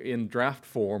making in draft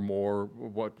form, or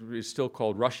what is still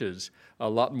called rushes, a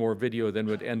lot more video than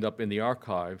would end up in the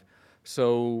archive.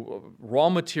 So raw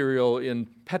material in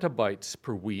petabytes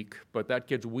per week, but that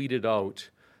gets weeded out,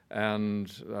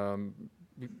 and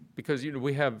because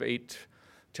we have 8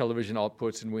 television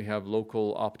outputs, and we have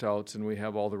local opt-outs, and we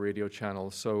have all the radio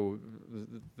channels. So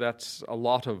that's a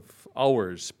lot of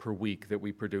hours per week that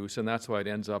we produce, and that's why it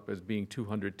ends up as being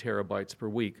 200 terabytes per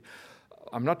week.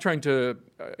 I'm not trying to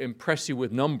impress you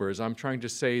with numbers. I'm trying to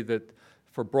say that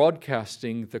for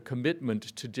broadcasting, the commitment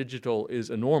to digital is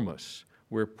enormous.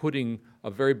 We're putting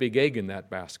a very big egg in that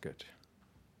basket.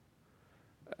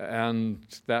 And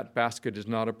that basket is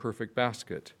not a perfect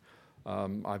basket.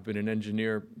 I've been an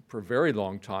engineer for a very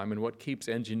long time, and what keeps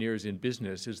engineers in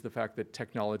business is the fact that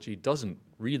technology doesn't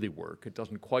really work. It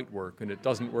doesn't quite work, and it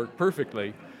doesn't work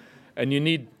perfectly. And you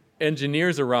need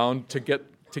engineers around to get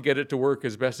it to work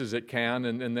as best as it can,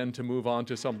 and then to move on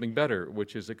to something better,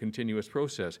 which is a continuous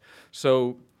process.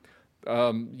 So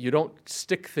you don't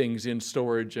stick things in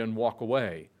storage and walk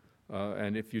away.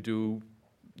 And if you do,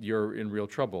 you're in real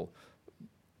trouble.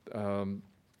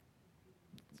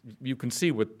 You can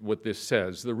see what this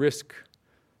says. The risk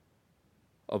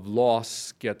of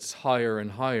loss gets higher and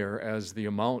higher as the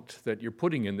amount that you're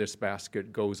putting in this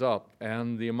basket goes up,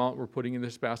 and the amount we're putting in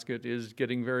this basket is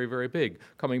getting very, very big.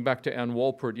 Coming back to Ann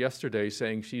Wolpert yesterday,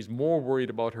 saying she's more worried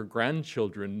about her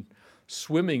grandchildren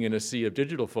swimming in a sea of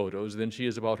digital photos than she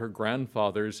is about her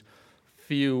grandfather's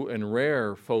few and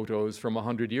rare photos from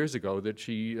 100 years ago that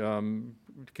she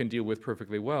can deal with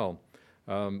perfectly well.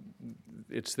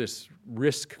 It's this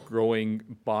risk growing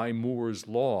by Moore's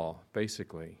law,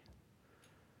 basically.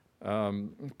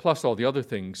 Plus all the other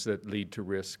things that lead to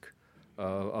risk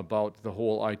about the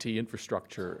whole IT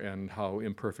infrastructure and how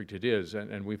imperfect it is.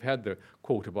 And we've had the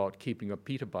quote about keeping a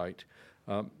petabyte.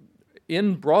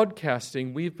 In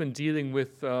broadcasting, we've been dealing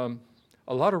with a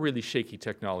lot of really shaky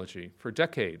technology for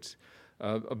decades.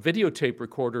 A videotape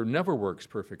recorder never works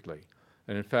perfectly.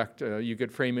 And in fact, you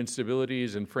get frame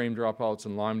instabilities and frame dropouts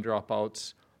and line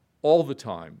dropouts all the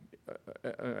time.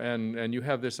 And you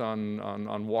have this on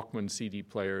Walkman CD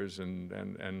players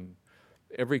and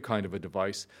every kind of a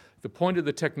device. The point of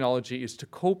the technology is to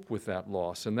cope with that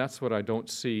loss, and that's what I don't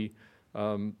see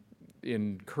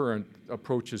in current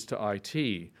approaches to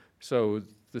IT. So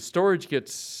the storage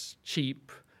gets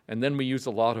cheap, and then we use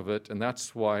a lot of it, and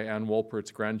that's why Ann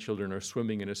Wolpert's grandchildren are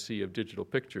swimming in a sea of digital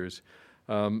pictures.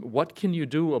 What can you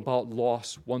do about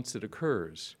loss once it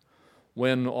occurs?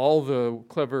 When all the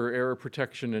clever error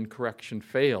protection and correction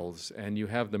fails and you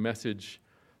have the message,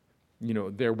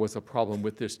 there was a problem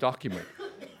with this document.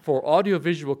 For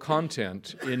audiovisual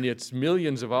content in its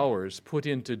millions of hours put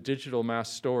into digital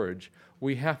mass storage,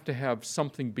 we have to have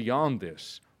something beyond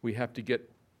this. We have to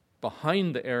get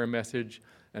behind the error message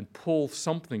and pull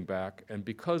something back. And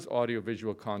because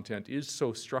audiovisual content is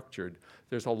so structured,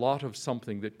 there's a lot of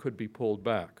something that could be pulled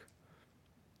back.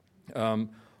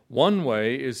 One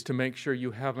way is to make sure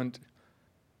you haven't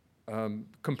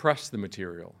compressed the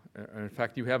material. In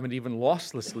fact, you haven't even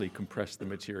losslessly compressed the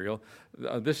material.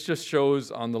 This just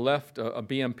shows on the left a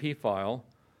BMP file,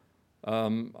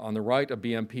 on the right a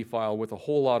BMP file with a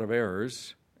whole lot of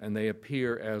errors, and they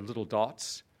appear as little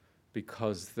dots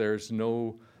because there's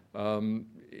no an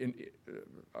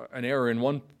error in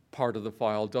one part of the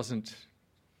file doesn't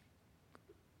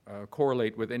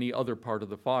correlate with any other part of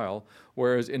the file,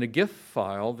 whereas in a GIF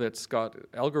file that's got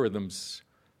algorithms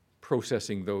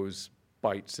processing those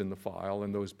bytes in the file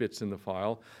and those bits in the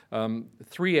file,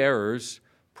 3 errors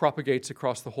propagates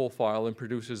across the whole file and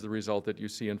produces the result that you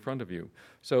see in front of you.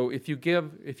 So if you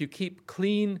keep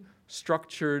clean,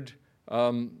 structured,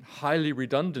 highly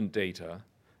redundant data,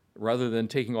 rather than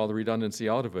taking all the redundancy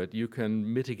out of it, you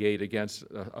can mitigate against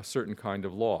a certain kind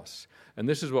of loss. And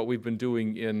this is what we've been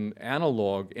doing in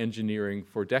analog engineering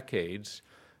for decades,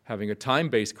 having a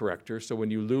time-based corrector. So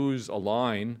when you lose a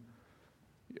line,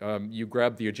 you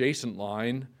grab the adjacent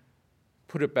line,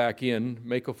 put it back in,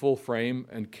 make a full frame,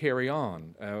 and carry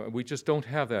on. We just don't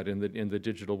have that in the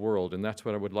digital world, and that's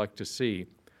what I would like to see.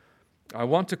 I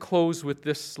want to close with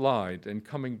this slide and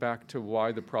coming back to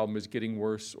why the problem is getting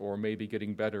worse or maybe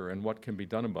getting better and what can be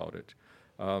done about it.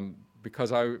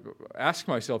 Because I asked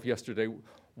myself yesterday,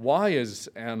 why is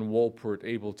Ann Wolpert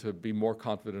able to be more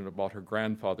confident about her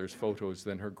grandfather's photos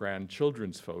than her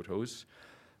grandchildren's photos?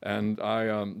 And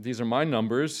these are my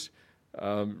numbers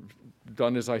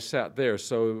done as I sat there,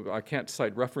 so I can't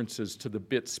cite references to the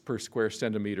bits per square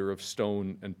centimeter of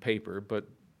stone and paper, but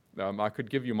I could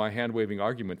give you my hand-waving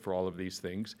argument for all of these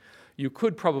things. You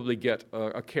could probably get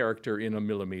a character in a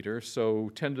millimeter, so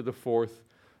 10 to the 4th,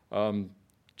 10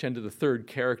 to the 3rd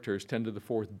characters, 10 to the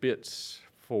 4th bits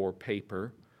for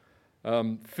paper.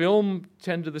 Film,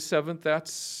 10 to the 7th,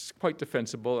 that's quite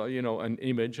defensible. An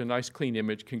image, a nice clean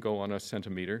image can go on a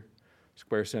centimeter,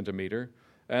 square centimeter.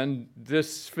 And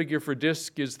this figure for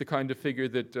disk is the kind of figure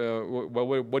that,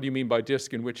 what do you mean by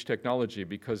disk in which technology?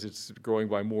 Because it's growing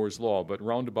by Moore's law. But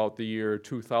round about the year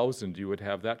 2000, you would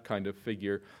have that kind of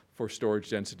figure for storage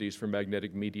densities for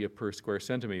magnetic media per square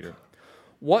centimeter.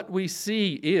 What we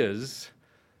see is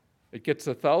it gets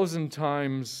 1,000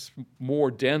 times more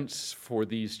dense for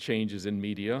these changes in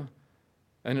media,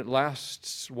 and it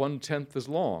lasts 1/10 as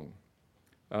long.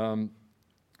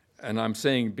 And I'm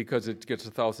saying because it gets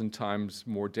 1,000 times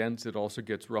more dense, it also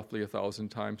gets roughly 1,000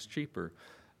 times cheaper.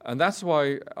 And that's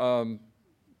why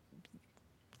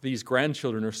these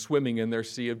grandchildren are swimming in their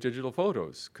sea of digital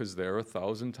photos, because they're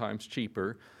 1,000 times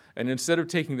cheaper. And instead of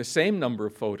taking the same number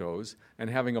of photos and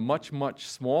having a much, much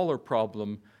smaller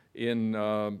problem in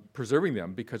preserving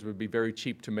them, because it would be very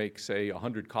cheap to make, say,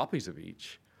 100 copies of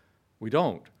each, we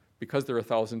don't. Because they're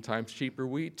 1,000 times cheaper,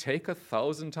 we take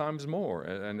 1,000 times more.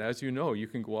 And as you know, you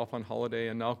can go off on holiday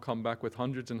and now come back with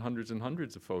hundreds and hundreds and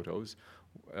hundreds of photos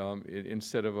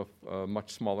instead of a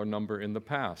much smaller number in the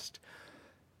past.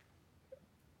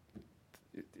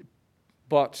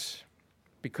 But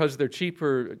because they're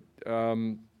cheaper,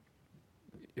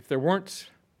 if there weren't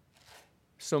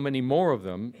so many more of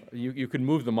them, you can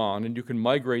move them on and you can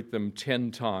migrate them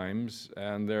 10 times,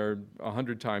 and they're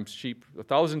 100 times cheap,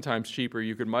 1,000 times cheaper.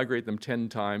 You could migrate them 10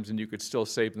 times and you could still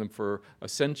save them for a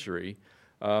century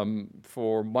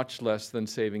for much less than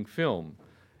saving film,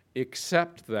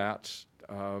 except that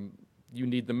you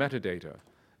need the metadata.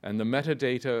 And the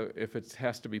metadata, if it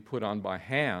has to be put on by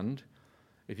hand,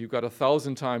 if you've got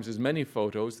 1,000 times as many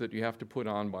photos that you have to put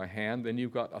on by hand, then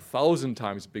you've got 1,000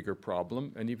 times bigger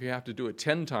problem. And if you have to do it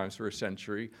 10 times for a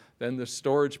century, then the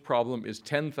storage problem is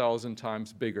 10,000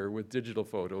 times bigger with digital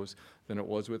photos than it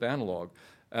was with analog.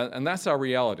 And that's our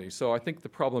reality. So I think the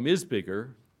problem is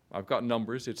bigger. I've got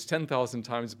numbers. It's 10,000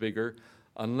 times bigger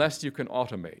unless you can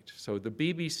automate. So the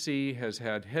BBC has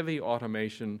had heavy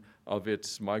automation of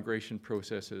its migration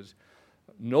processes.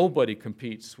 Nobody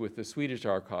competes with the Swedish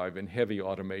archive in heavy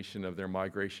automation of their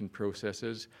migration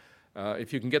processes.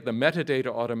 If you can get the metadata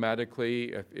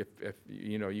automatically, if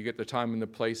you get the time and the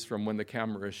place from when the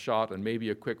camera is shot and maybe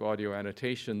a quick audio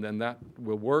annotation, then that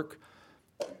will work.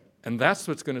 And that's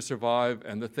what's going to survive,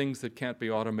 and the things that can't be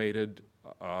automated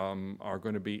are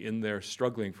going to be in there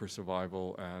struggling for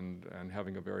survival and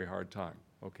having a very hard time.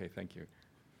 Okay, thank you.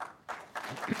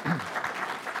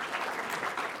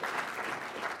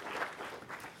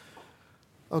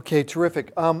 Okay,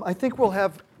 terrific. I think we'll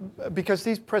have, because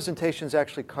these presentations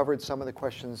actually covered some of the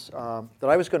questions that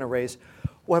I was going to raise,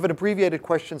 we'll have an abbreviated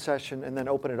question session and then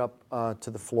open it up to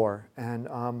the floor. And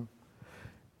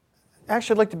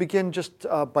actually, I'd like to begin just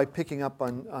by picking up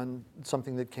on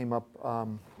something that came up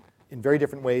in very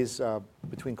different ways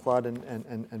between Claude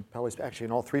and Pelle's, actually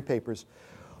in all three papers.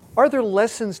 Are there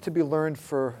lessons to be learned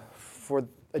for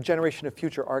a generation of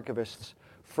future archivists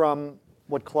from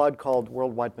what Claude called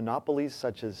worldwide monopolies,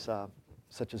 such as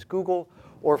Google,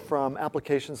 or from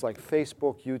applications like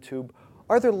Facebook, YouTube?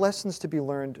 Are there lessons to be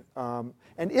learned?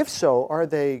 And if so, are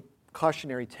they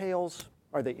cautionary tales?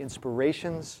 Are they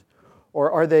inspirations?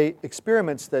 Or are they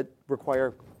experiments that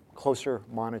require closer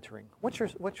monitoring? What's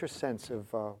your sense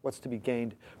of what's to be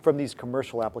gained from these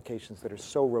commercial applications that are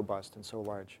so robust and so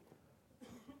large?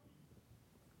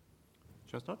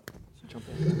 Just that?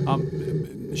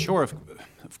 Sure,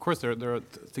 of course there are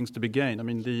things to be gained. I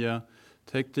mean,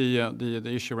 take the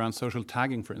issue around social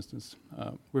tagging, for instance.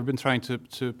 We've been trying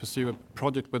to pursue a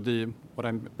project with what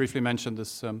I briefly mentioned,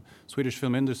 this Swedish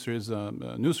film industry's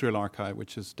newsreel archive,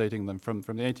 which is dating them from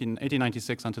the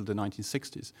 1896 until the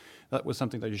 1960s. That was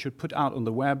something that you should put out on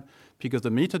the web, because the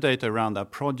metadata around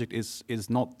that project is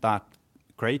not that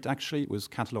great, actually. It was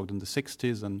catalogued in the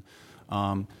 60s,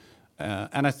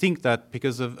 and I think that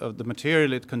because of the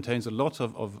material, it contains a lot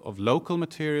of local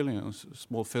material,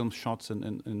 small film shots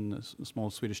in small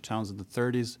Swedish towns in the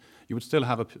 30s. You would still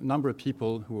have a number of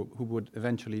people who would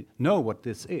eventually know what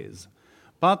this is.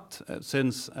 But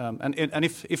since,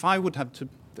 if I would have to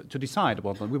decide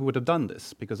about that, we would have done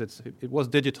this, because it was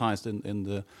digitized in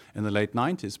the late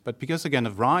 90s. But because, again,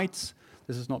 of rights,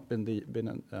 this has not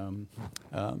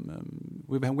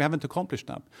we haven't accomplished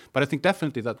that. But I think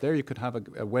definitely that there you could have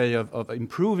a way of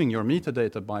improving your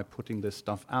metadata by putting this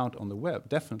stuff out on the web,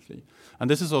 definitely. And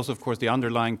this is also, of course, the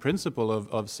underlying principle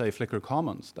of say, Flickr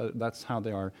Commons. That's how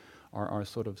they are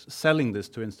sort of selling this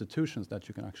to institutions, that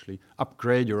you can actually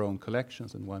upgrade your own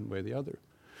collections in one way or the other.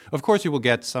 Of course, you will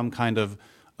get some kind of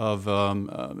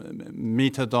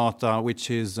metadata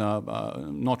which is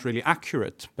not really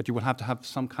accurate, but you will have to have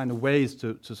some kind of ways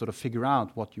to sort of figure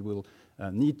out what you will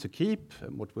need to keep,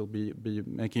 and what will be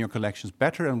making your collections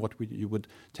better, and what you would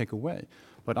take away.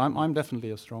 But I'm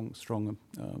definitely a strong.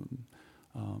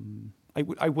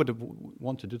 I would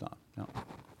want to do that. Yeah.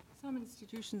 Some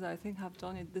institutions, I think, have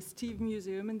done it. The Steve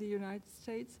Museum in the United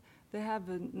States, they have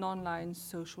an online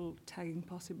social tagging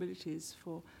possibilities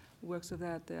for works of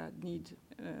art that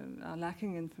are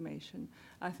lacking information.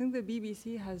 I think the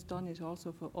BBC has done it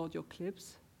also for audio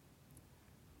clips.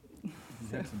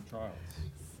 Had some trials.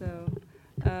 So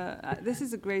this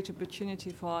is a great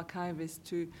opportunity for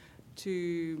archivists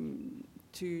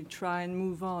to try and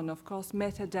move on. Of course,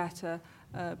 metadata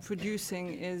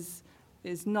producing is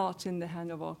not in the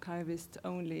hand of archivists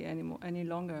any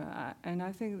longer. And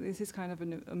I think this is kind of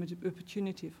an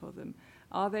opportunity for them.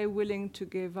 Are they willing to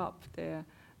give up their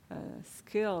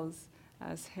skills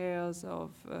as heirs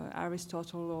of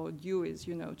Aristotle or Dewey's,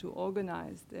 to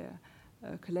organize their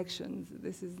collections?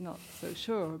 This is not so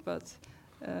sure, but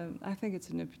I think it's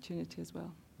an opportunity as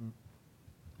well.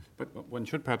 But one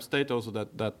should perhaps state also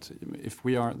that if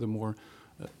we are the more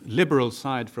liberal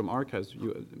side from archives,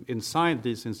 inside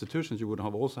these institutions, you would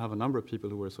also have a number of people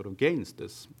who are sort of against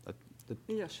this.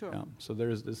 Yeah, sure. Yeah, so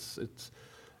there is this.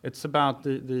 It's about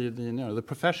the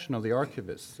profession of the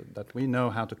archivists, that we know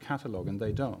how to catalog and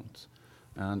they don't,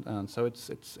 and so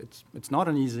it's not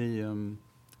an easy.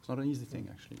 It's not an easy thing,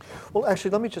 actually. Well, actually,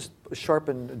 let me just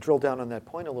drill down on that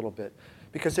point a little bit.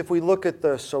 Because if we look at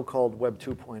the so-called Web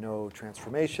 2.0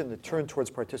 transformation, the turn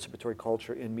towards participatory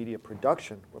culture in media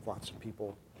production, with lots of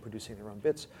people producing their own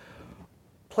bits,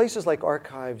 places like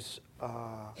archives,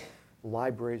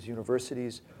 libraries,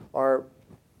 universities are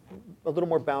a little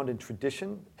more bound in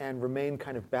tradition and remain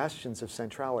kind of bastions of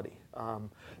centrality.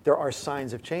 There are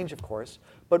signs of change, of course,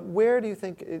 but where do you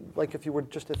think, like if you were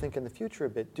just to think in the future a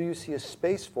bit, do you see a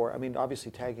space for,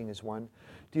 obviously tagging is one,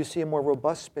 do you see a more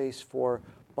robust space for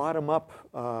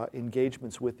bottom-up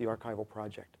engagements with the archival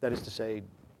project? That is to say,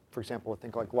 for example, a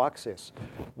thing like Loxis,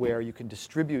 where you can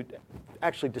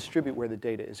actually distribute where the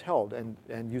data is held,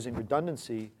 and using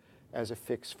redundancy as a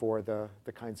fix for the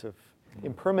kinds of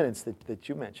impermanence that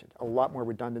you mentioned. A lot more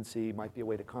redundancy might be a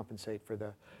way to compensate for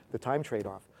the time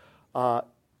trade-off.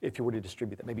 If you were to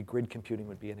distribute that, maybe grid computing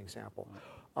would be an example.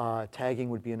 Tagging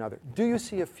would be another. Do you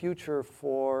see a future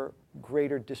for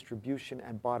greater distribution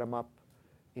and bottom-up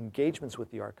engagements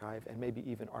with the archive, and maybe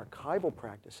even archival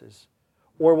practices?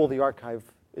 Or will the archive,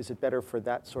 is it better for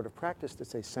that sort of practice to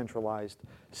say centralized,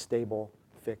 stable,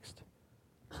 fixed,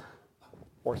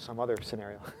 or some other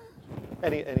scenario?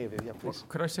 Any of you, yeah, please. Well,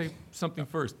 could I say something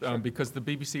first? Sure. Because the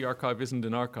BBC archive isn't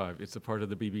an archive, it's a part of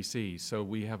the BBC, so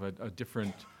we have a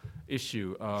different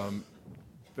issue.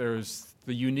 There's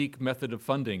the unique method of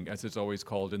funding, as it's always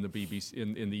called in the BBC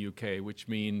in the UK, which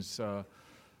means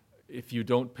if you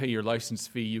don't pay your license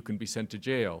fee, you can be sent to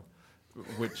jail,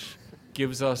 which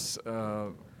gives us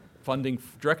funding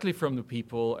directly from the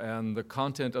people, and the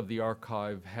content of the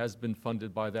archive has been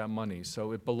funded by that money.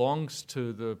 So it belongs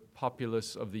to the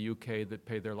populace of the UK that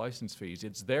pay their license fees.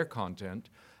 It's their content,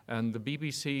 and the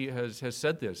BBC has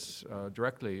said this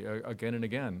directly again and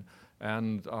again.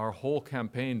 And our whole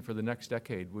campaign for the next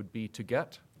decade would be to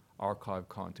get archive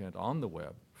content on the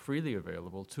web, freely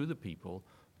available to the people,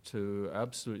 to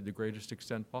absolutely the greatest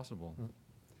extent possible. Mm.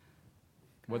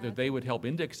 Whether they would help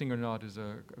indexing or not is,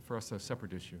 for us, a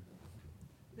separate issue.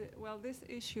 Well, this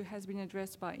issue has been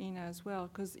addressed by INA as well,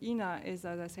 because INA is,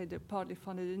 as I said, a partly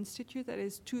funded institute that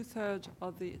is 2/3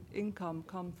 of the income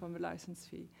come from a license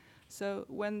fee. So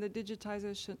when the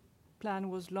digitization plan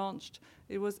was launched,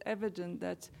 it was evident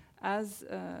that as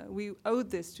we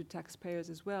owed this to taxpayers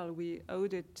as well, we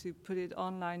owed it to put it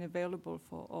online available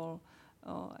for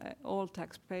all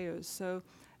taxpayers. So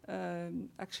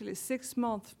actually 6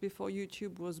 months before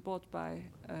YouTube was bought by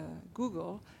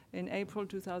Google, in April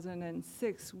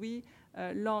 2006, we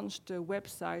launched a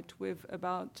website with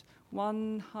about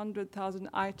 100,000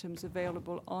 items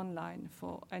available online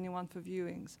for anyone for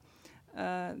viewings.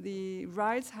 The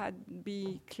rights had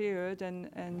been cleared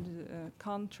and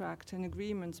contract and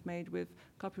agreements made with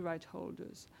copyright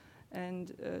holders.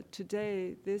 And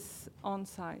today, this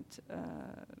on-site,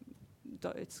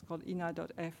 it's called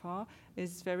ina.fr,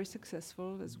 is very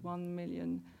successful. There's 1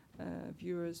 million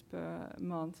viewers per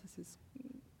month. This is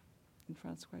in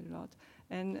France quite a lot.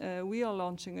 And we are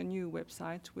launching a new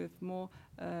website with more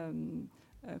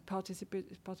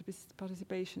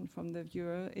participation from the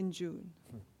viewer in June.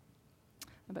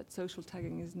 But social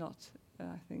tagging is not,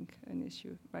 I think, an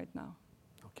issue right now.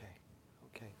 Okay.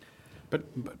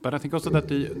 But I think also that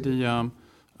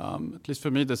at least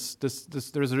for me,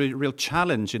 there is a real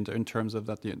challenge in terms of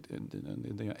that in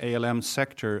the ALM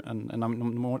sector, and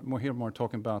I'm more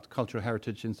talking about cultural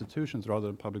heritage institutions rather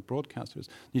than public broadcasters,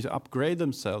 need to upgrade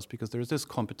themselves, because there is this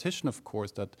competition, of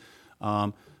course, that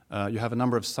you have a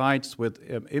number of sites with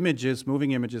images,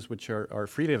 moving images, which are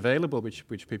freely available, which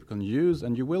people can use,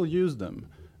 and you will use them.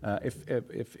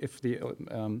 If the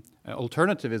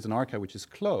alternative is an archive which is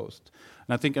closed.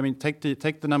 And I think,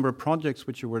 take the number of projects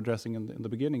which you were addressing in the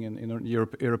beginning in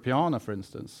Europeana, for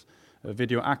instance,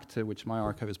 Video Active, which my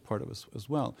archive is part of as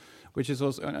well, which is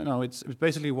also, it's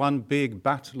basically one big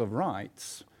battle of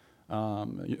rights.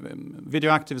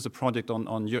 Video Active is a project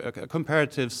on a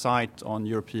comparative site on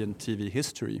European TV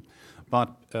history. But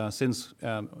since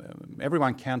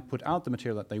everyone can't put out the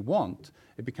material that they want,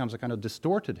 it becomes a kind of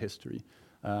distorted history.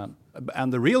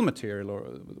 And the real material, or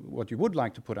what you would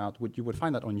like to put out, you would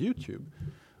find that on YouTube.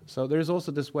 So there is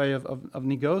also this way of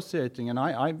negotiating, and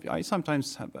I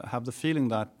sometimes have the feeling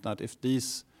that if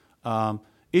these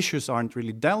issues aren't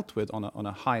really dealt with on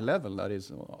a high level, that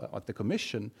is at the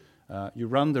Commission, you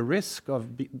run the risk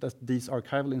of that these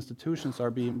archival institutions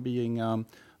are being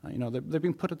they're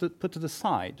being put to the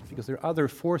side because there are other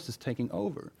forces taking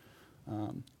over.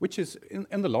 Which is,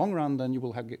 in the long run, then you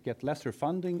will get lesser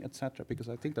funding, etc., because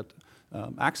I think that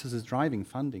access is driving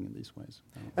funding in these ways.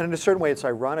 And in a certain way, it's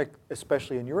ironic,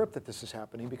 especially in Europe, that this is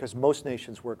happening, because most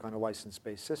nations work on a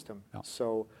license-based system. Yeah.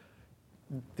 So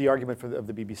the argument of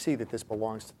the BBC that this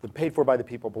paid for by the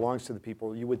people, belongs to the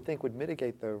people, you would think would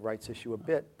mitigate the rights issue a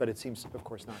bit, but it seems, of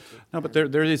course, not to. No, but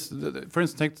there is, for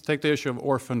instance, take the issue of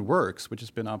orphan works, which has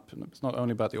been up. It's not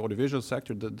only about the audiovisual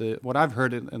sector. What I've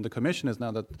heard in the Commission is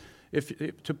now that if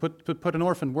to put an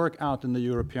orphan work out in the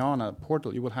Europeana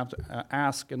portal, you will have to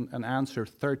ask and answer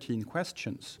 13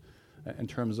 questions in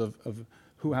terms of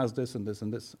who has this and this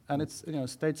and this, and it's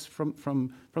states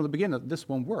from the beginning that this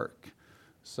won't work.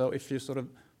 So if you sort of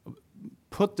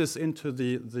put this into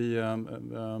the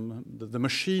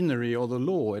machinery or the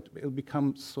law, it'll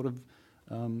become sort of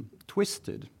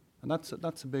twisted, and that's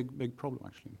a big problem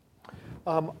actually.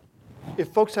 If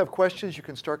folks have questions, you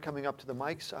can start coming up to the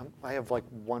mics. I have like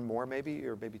one more maybe,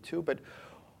 or maybe two, but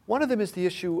one of them is the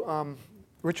issue,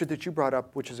 Richard, that you brought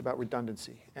up, which is about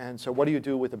redundancy. And so what do you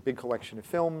do with a big collection of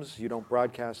films? You don't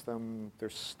broadcast them.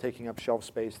 They're taking up shelf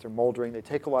space. They're moldering. They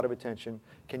take a lot of attention.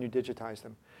 Can you digitize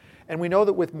them? And we know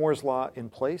that with Moore's Law in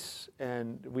place,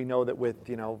 and we know that with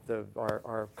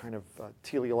our kind of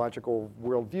teleological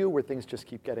worldview where things just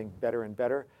keep getting better and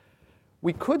better,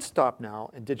 we could stop now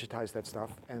and digitize that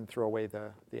stuff and throw away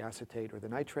the acetate or the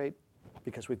nitrate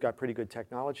because we've got pretty good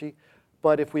technology.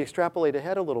 But if we extrapolate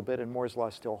ahead a little bit and Moore's Law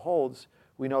still holds,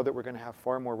 we know that we're going to have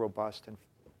far more robust and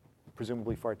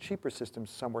presumably far cheaper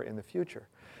systems somewhere in the future.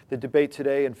 The debate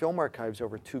today in film archives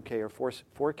over 2K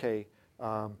or 4K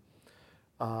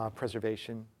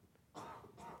preservation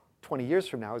 20 years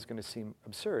from now is going to seem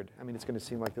absurd. I mean, it's going to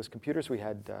seem like those computers we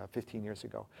had 15 years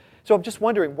ago. So I'm just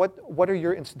wondering, what are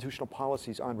your institutional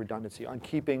policies on redundancy, on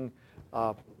keeping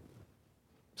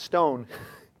stone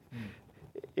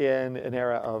in an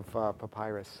era of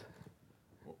papyrus?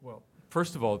 Well,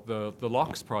 first of all, the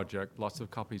LOX project, Lots of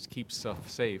Copies Keep Stuff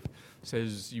Safe,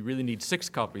 says you really need 6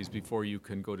 copies before you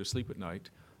can go to sleep at night.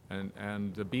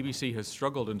 And the BBC has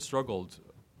struggled and struggled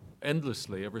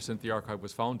endlessly ever since the archive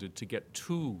was founded to get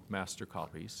 2 master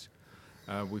copies.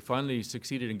 We finally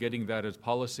succeeded in getting that as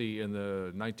policy in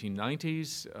the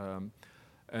 1990s.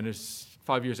 And as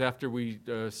 5 years after we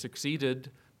succeeded,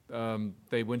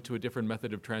 they went to a different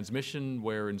method of transmission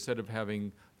where instead of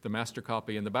having the master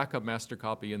copy and the backup master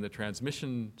copy in the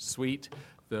transmission suite,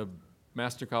 the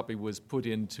master copy was put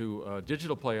into a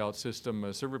digital playout system,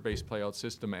 a server-based playout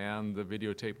system, and the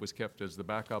videotape was kept as the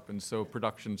backup, and so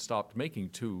production stopped making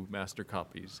 2 master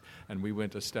copies, and we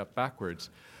went a step backwards.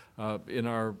 In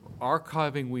our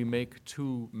archiving, we make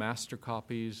 2 master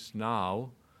copies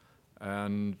now,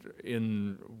 and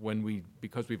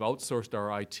because we've outsourced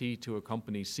our IT to a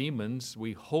company, Siemens,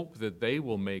 we hope that they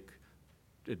will make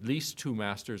at least 2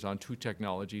 masters on 2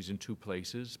 technologies in 2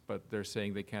 places, but they're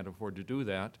saying they can't afford to do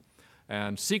that.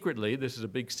 And secretly, this is a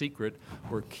big secret,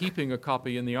 we're keeping a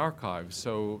copy in the archive.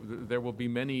 So there will be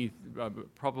many,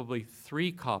 probably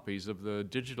 3 copies of the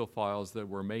digital files that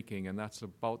we're making, and that's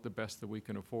about the best that we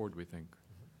can afford, we think.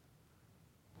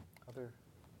 Other?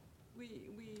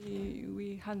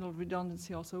 We handle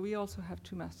redundancy also. We also have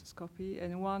 2 masters copy,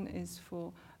 and one is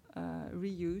for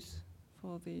reuse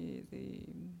for the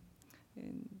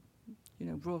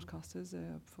broadcasters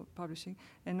for publishing,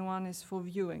 and one is for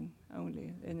viewing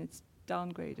only, and it's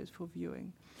downgraded for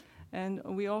viewing. And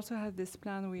we also have this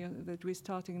plan that we're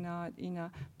starting now at INA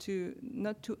to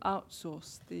not to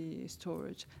outsource the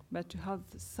storage, but to have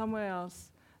somewhere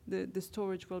else the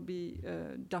storage will be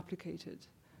duplicated.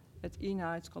 At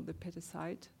INA, it's called the PETA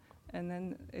site, and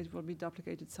then it will be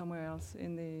duplicated somewhere else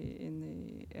in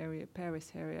the area,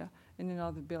 Paris area, in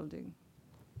another building.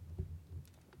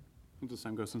 The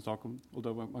same goes in Stockholm,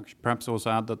 although I should perhaps also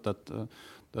add that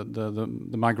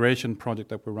the migration project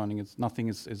that we're running,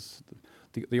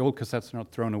 the old cassettes are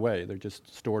not thrown away; they're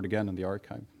just stored again in the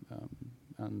archive.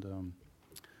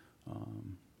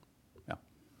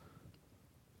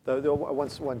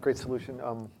 One great solution,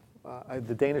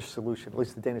 the Danish solution, at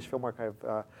least the Danish Film Archive,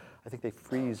 I think they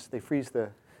freeze the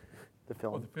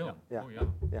film. Oh, the film. Yeah. Oh,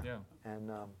 yeah. And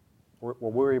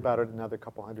we'll worry about it another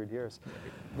couple hundred years.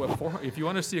 Well, if you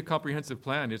want to see a comprehensive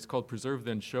plan, it's called Preserve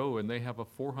Then Show, and they have a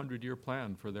 400-year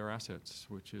plan for their assets,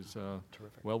 which is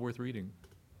well worth reading.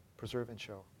 Preserve and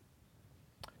Show.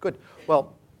 Good.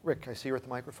 Well, Rick, I see you're at the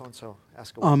microphone, so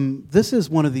ask away. This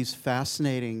is one of these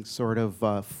fascinating sort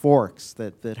of forks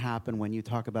that happen when you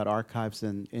talk about archives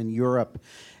in Europe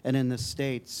and in the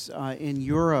States. In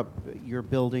Europe, you're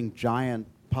building giant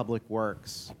public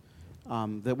works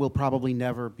that we'll probably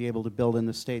never be able to build in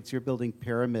the States. You're building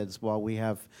pyramids while we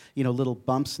have, little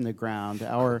bumps in the ground.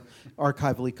 Our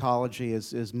archival ecology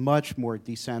is much more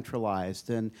decentralized,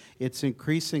 and it's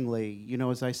increasingly,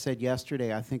 as I said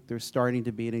yesterday, I think there's starting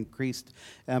to be an increased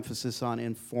emphasis on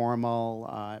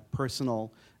informal,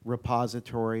 personal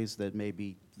repositories that may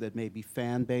be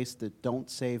fan-based, that don't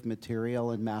save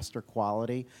material in master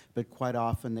quality, but quite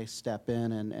often they step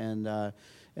in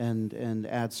and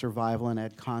add survival and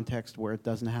add context where it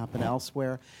doesn't happen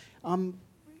elsewhere.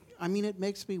 It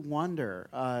makes me wonder,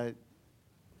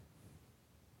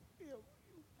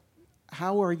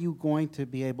 how are you going to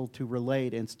be able to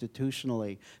relate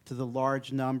institutionally to the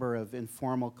large number of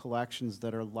informal collections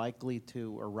that are likely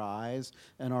to arise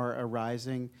and are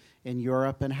arising in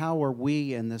Europe? And how are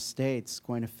we in the States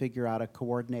going to figure out a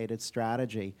coordinated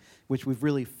strategy, which we've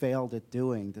really failed at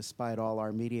doing despite all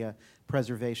our media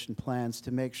preservation plans,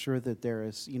 to make sure that there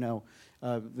is,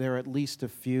 there are at least a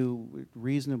few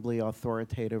reasonably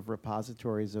authoritative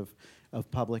repositories of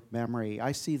public memory?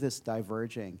 I see this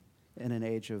diverging in an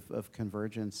age of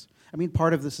convergence.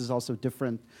 Part of this is also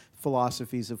different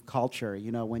philosophies of culture.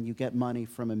 When you get money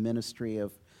from a ministry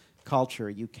of culture,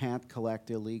 you can't collect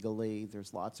illegally.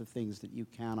 There's lots of things that you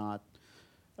cannot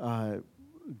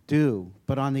do.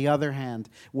 But on the other hand,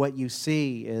 what you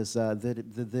see is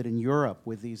that in Europe,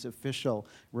 with these official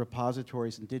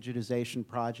repositories and digitization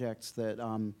projects that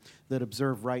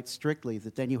observe rights strictly,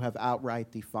 that then you have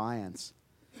outright defiance.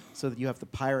 So that you have the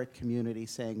pirate community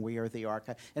saying, we are the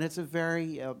archive. And it's a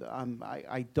very,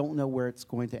 I don't know where it's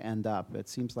going to end up. It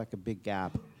seems like a big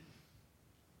gap.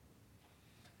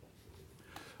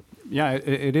 Yeah,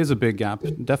 it is a big gap,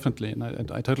 definitely.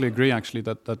 And I totally agree, actually,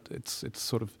 that it's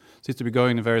sort of seems to be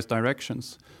going in various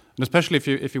directions. And especially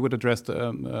if you would address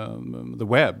the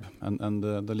web and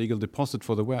the legal deposit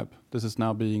for the web. This is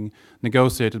now being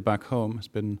negotiated back home. It's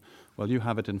been, well, you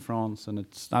have it in France, and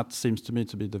that seems to me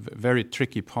to be the very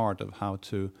tricky part of how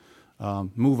to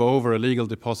move over a legal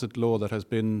deposit law that has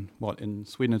been, in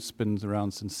Sweden it's been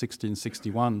around since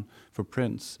 1661 for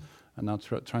prints, and now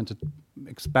trying to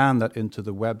expand that into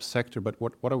the web sector. But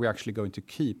what are we actually going to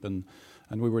keep? And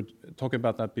we were talking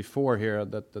about that before here,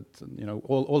 that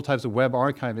all types of web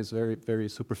archive is very, very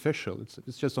superficial.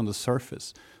 It's just on the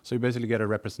surface. So you basically get a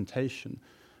representation.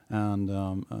 And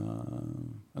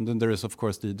then there is, of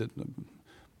course,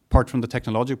 apart from the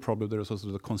technological problem, there is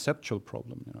also the conceptual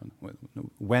problem.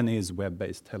 When is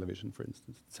web-based television, for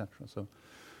instance, etc. So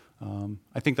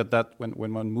I think that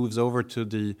when one moves over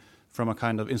to from a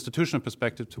kind of institutional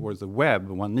perspective towards the web,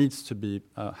 one needs to be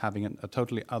having a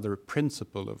totally other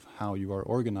principle of how you are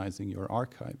organizing your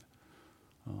archive.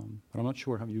 But I'm not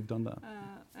sure how you've done that.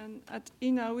 And at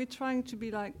INA, we're trying to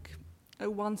be like a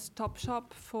one-stop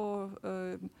shop for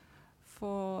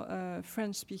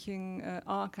French-speaking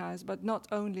archives, but not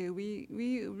only.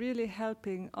 We really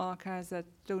helping archives that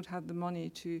don't have the money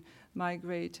to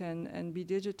migrate and be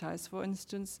digitized. For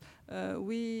instance,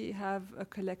 we have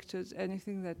collected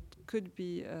anything that could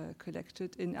be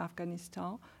collected in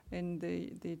Afghanistan, in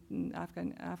the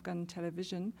Afghan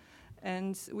television,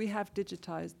 and we have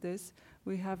digitized this.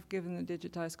 We have given a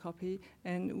digitized copy,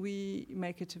 and we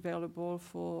make it available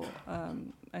for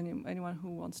anyone who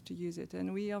wants to use it.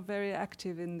 And we are very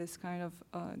active in this kind of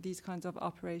these kinds of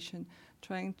operation,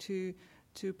 trying to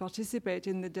participate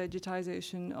in the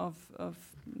digitization of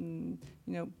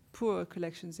poorer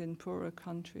collections in poorer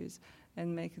countries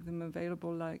and make them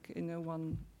available like in a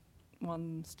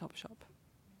one-stop shop.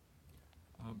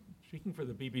 Speaking for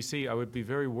the BBC, I would be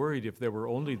very worried if there were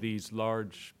only these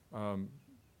large,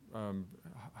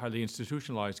 highly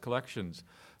institutionalized collections.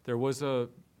 There was a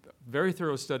very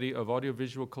thorough study of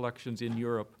audiovisual collections in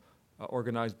Europe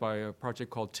organized by a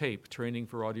project called TAPE, Training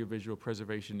for Audiovisual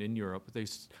Preservation in Europe. They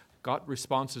got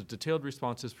responses, detailed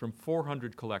responses from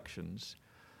 400 collections.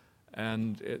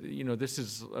 And, this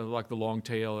is like the long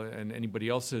tail and anybody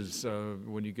else's,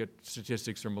 when you get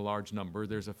statistics from a large number,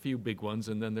 there's a few big ones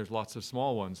and then there's lots of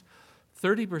small ones.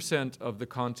 30% of the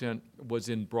content was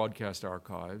in broadcast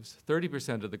archives,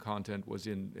 30% of the content was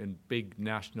in big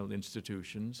national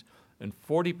institutions, and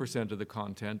 40% of the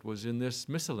content was in this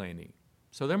miscellany.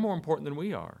 So they're more important than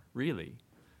we are, really.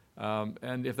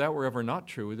 And if that were ever not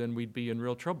true, then we'd be in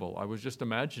real trouble. I was just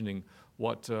imagining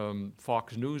what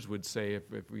Fox News would say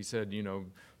if we said,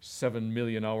 7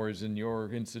 million hours in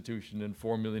your institution and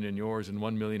 4 million in yours and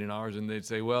 1 million in ours, and they'd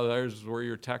say, well, there's where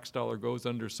your tax dollar goes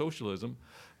under socialism.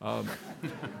 But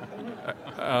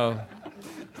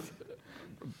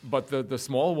the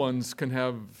small ones can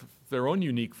have their own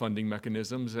unique funding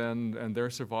mechanisms, and their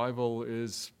survival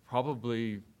is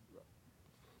probably...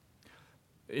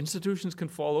 Institutions can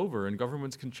fall over and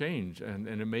governments can change, and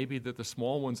it may be that the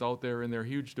small ones out there in their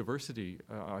huge diversity,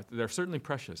 they're certainly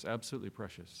precious, absolutely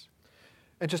precious.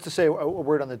 And just to say a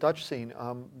word on the Dutch scene,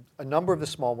 a number of the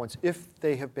small ones, if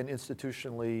they have been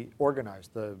institutionally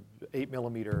organized, the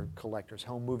 8mm collectors,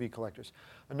 home movie collectors,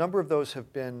 a number of those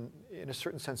have been, in a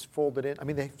certain sense, folded in. I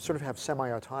mean, they sort of have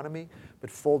semi-autonomy,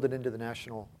 but folded into the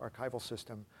national archival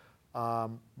system.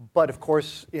 But of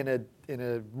course, in a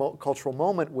cultural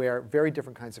moment where very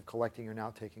different kinds of collecting are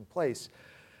now taking place,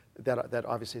 that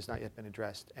obviously has not yet been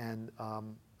addressed. And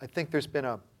I think there's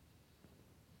been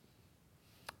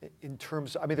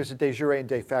there's a de jure and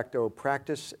de facto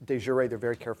practice. De jure, they're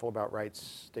very careful about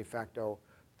rights. De facto,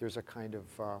 there's a kind of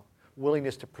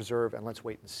willingness to preserve, and let's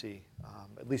wait and see,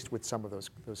 at least with some of those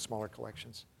smaller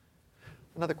collections.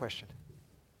 Another question.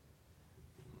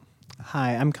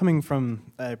 Hi, I'm coming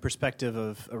from a perspective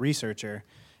of a researcher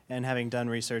and having done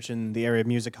research in the area of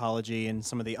musicology and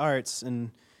some of the arts, and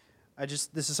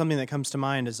this is something that comes to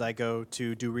mind as I go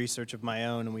to do research of my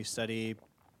own, and we study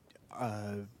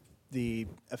the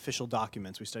official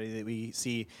documents. We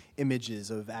see images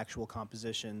of actual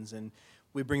compositions, and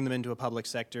we bring them into a public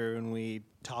sector and we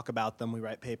talk about them, we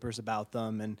write papers about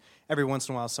them, and every once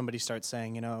in a while somebody starts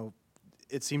saying,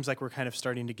 it seems like we're kind of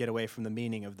starting to get away from the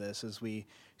meaning of this as we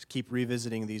keep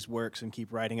revisiting these works and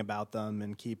keep writing about them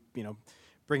and keep,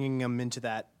 bringing them into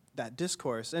that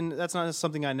discourse. And that's not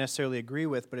something I necessarily agree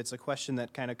with, but it's a question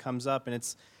that kind of comes up, and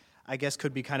it's, I guess,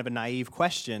 could be kind of a naive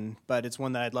question, but it's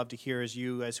one that I'd love to hear as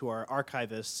you guys who are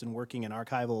archivists and working in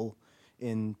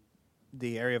in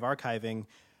the area of archiving.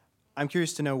 I'm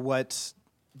curious to know, what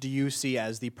do you see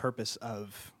as the purpose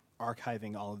of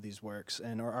archiving all of these works,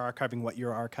 or archiving what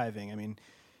you're archiving? I mean,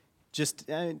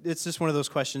 it's just one of those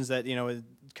questions that,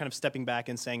 kind of stepping back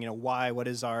and saying, why, what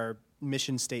is our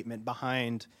mission statement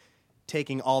behind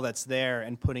taking all that's there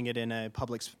and putting it in a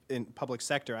public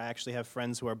sector? I actually have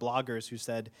friends who are bloggers who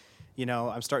said,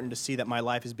 I'm starting to see that my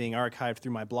life is being archived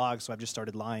through my blog, so I've just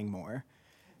started lying more.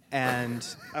 And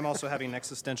I'm also having an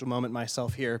existential moment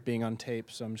myself here, being on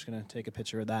tape, so I'm just going to take a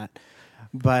picture of that.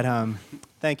 But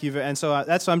thank you. And so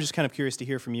that's why I'm just kind of curious to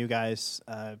hear from you guys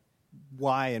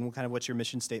why and kind of what's your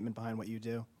mission statement behind what you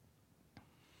do.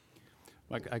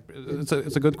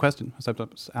 It's a good question. I have to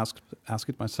ask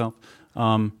it myself.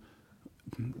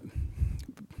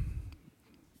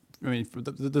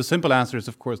 The simple answer is,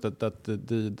 of course, that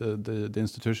the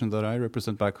institution that I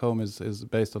represent back home is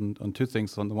based on two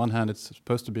things. On the one hand, it's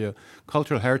supposed to be a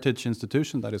cultural heritage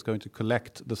institution that is going to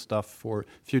collect the stuff for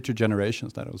future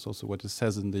generations. That is also what it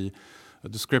says in the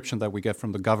description that we get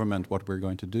from the government, what we're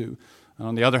going to do. And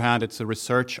on the other hand, it's a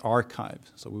research archive.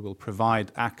 So we will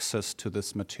provide access to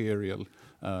this material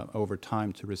over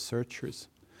time to researchers.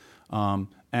 I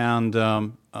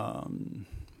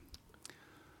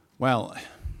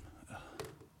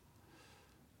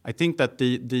think that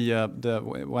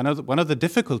one of the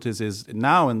difficulties is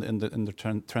now in the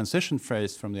transition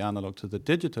phase from the analog to the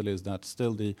digital is that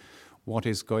still what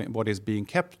is being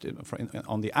kept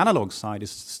on the analog side is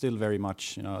still very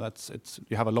much,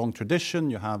 you have a long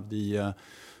tradition. You have the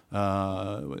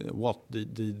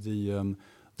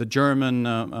German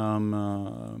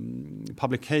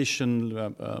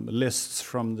publication lists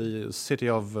from the city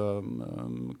of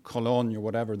Cologne or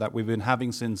whatever that we've been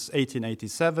having since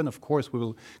 1887. Of course, we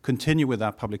will continue with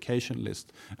that publication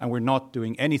list, and we're not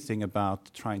doing anything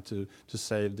about trying to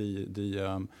save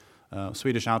the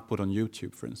Swedish output on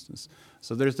YouTube, for instance.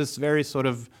 So there's this very sort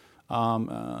of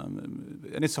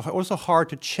And it's also hard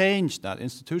to change that.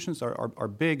 Institutions are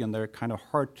big and they're kind of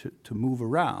hard to move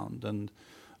around. And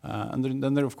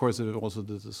then there, of course, is also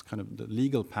this kind of the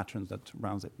legal patterns that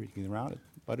rounds everything around it.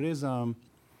 But it is,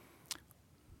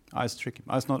 it's tricky.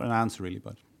 It's not an answer really,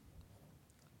 but.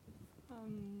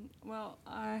 Well,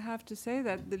 I have to say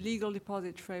that the legal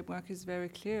deposit framework is very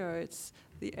clear.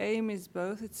 The aim is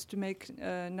both. It's to make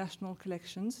national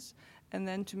collections and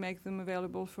then to make them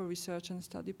available for research and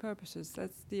study purposes.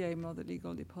 That's the aim of the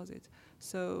legal deposit.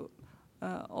 So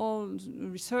all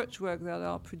research work that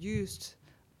are produced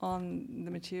on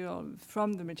the material,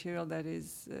 from the material that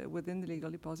is within the legal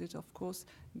deposit, of course,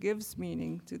 gives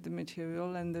meaning to the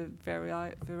material, and the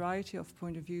variety of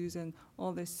point of views and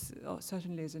all this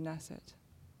certainly is an asset.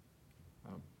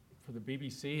 For the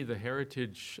BBC, the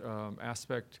heritage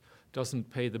aspect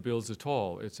doesn't pay the bills at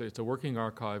all. It's a working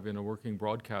archive in a working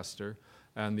broadcaster,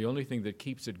 and the only thing that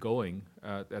keeps it going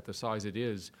at the size it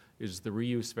is the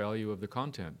reuse value of the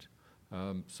content.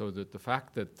 So that the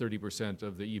fact that 30%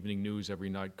 of the evening news every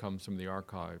night comes from the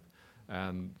archive,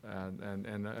 and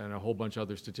a whole bunch of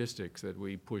other statistics that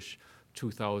we push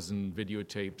 2,000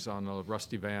 videotapes on a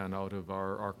rusty van out of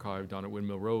our archive down at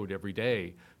Windmill Road every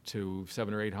day to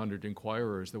 700 or 800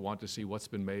 inquirers that want to see what's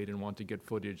been made and want to get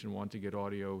footage and want to get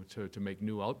audio to make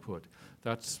new output.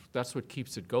 That's what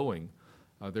keeps it going.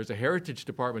 There's a heritage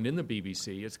department in the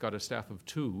BBC. It's got a staff of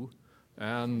 2.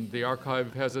 And the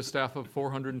archive has a staff of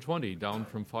 420, down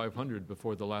from 500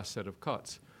 before the last set of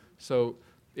cuts. So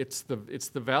it's the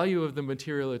value of the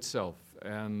material itself,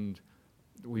 and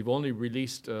we've only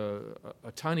released a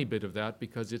tiny bit of that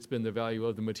because it's been the value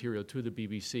of the material to the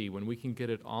BBC. When we can get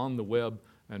it on the web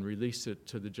and release it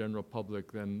to the general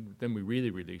public, then we really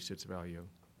release its value.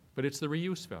 But it's the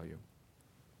reuse value.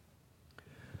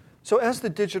 So as the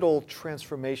digital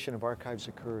transformation of archives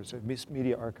occurs,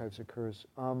 media archives occurs,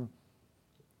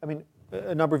 I mean,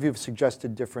 a number of you have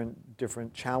suggested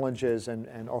different challenges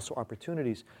and also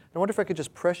opportunities. And I wonder if I could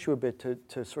just press you a bit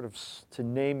to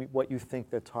name what you think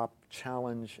the top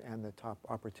challenge and the top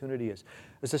opportunity is.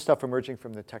 Is this stuff emerging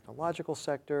from the technological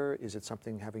sector? Is it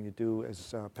something having to do,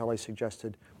 as Pelle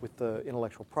suggested, with the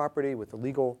intellectual property, with the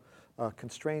legal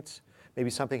constraints?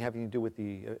 Maybe something having to do with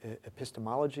the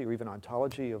epistemology or even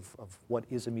ontology of what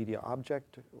is a media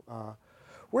object?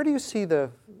 Where do you see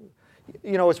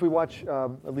as we watch,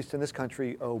 at least in this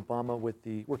country, Obama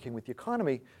working with the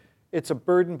economy, it's a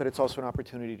burden, but it's also an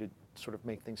opportunity to sort of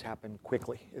make things happen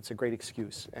quickly. It's a great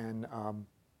excuse, and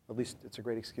at least it's a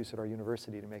great excuse at our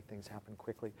university to make things happen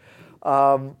quickly.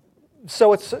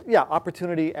 So it's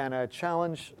opportunity and a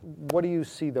challenge. What do you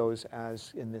see those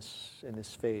as in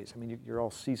this phase? I mean, you're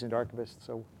all seasoned archivists,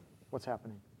 so what's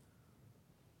happening?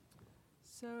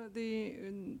 So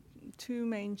the two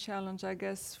main challenge, I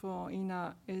guess, for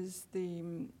INA is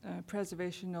the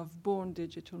preservation of born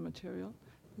digital material.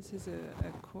 This is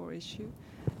a core issue.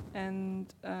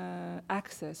 And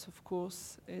access, of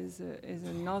course, is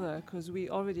another, because we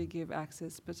already give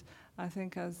access, but I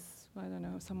think, as I don't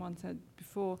know, someone said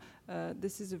before, there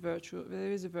is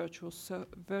a virtuous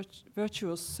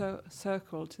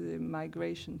circle to the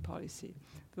migration policy.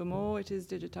 The more it is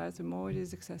digitized, the more it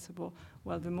is accessible,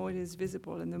 well, the more it is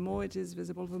visible, and the more it is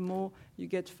visible, the more you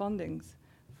get fundings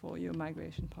for your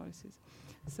migration policies.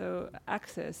 So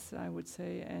access, I would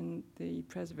say, and the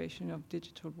preservation of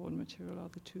digital born material are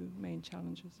the two main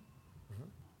challenges.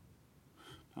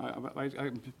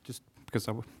 I just because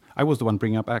I was the one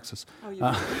bringing up access. Oh, you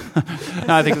no,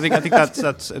 I think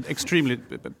that's extremely,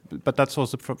 but that's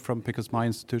also from because my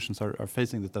institutions are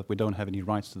facing that we don't have any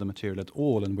rights to the material at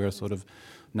all, and we're sort of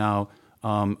now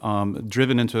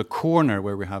driven into a corner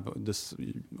where we have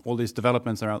all these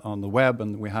developments are out on the web,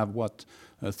 and we have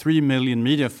 3 million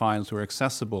media files who are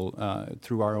accessible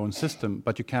through our own system,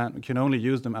 but you can only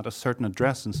use them at a certain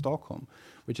address in Stockholm,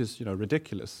 which is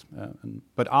ridiculous.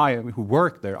 But I, who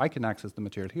work there, I can access the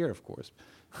material here, of course,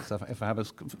 if I have a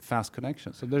fast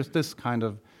connection. So there's this kind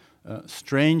of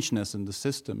strangeness in the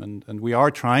system, and we are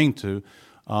trying to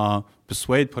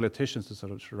persuade politicians to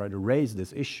sort of try to raise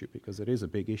this issue, because it is a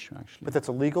big issue, actually. But that's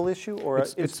a legal issue, or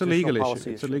it's a legal issue.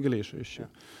 It's a legal issue.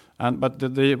 Yeah. But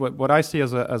what I see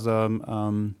as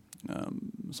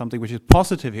something which is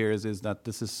positive here is that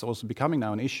this is also becoming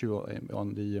now an issue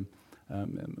on the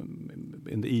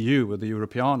in the EU with the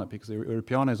Europeana, because the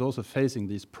Europeana is also facing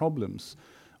these problems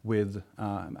with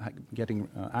getting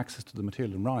access to the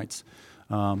material and rights.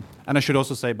 And I should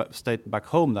also state back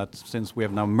home that since we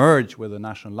have now merged with the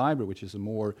National Library, which is a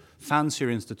more fancier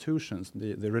institutions,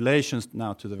 the relations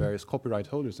now to the various copyright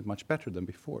holders is much better than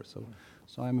before. So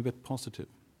I'm a bit positive.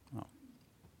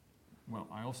 Well,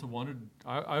 I also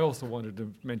wanted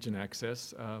to mention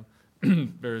access.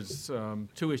 There's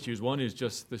two issues. One is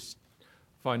just this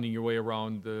finding your way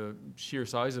around the sheer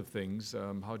size of things.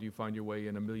 How do you find your way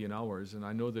in 1 million hours? And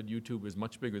I know that YouTube is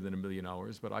much bigger than 1 million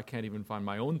hours, but I can't even find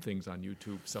my own things on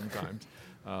YouTube sometimes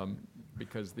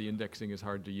because the indexing is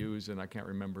hard to use, and I can't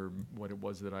remember what it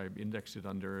was that I indexed it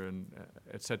under, and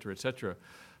et cetera, et cetera.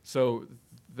 So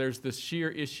there's this sheer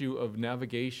issue of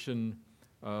navigation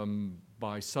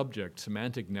by subject,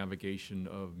 semantic navigation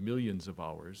of millions of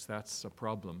hours. That's a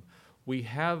problem. We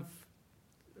have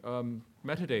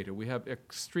metadata. We have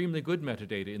extremely good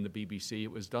metadata in the BBC.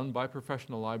 It was done by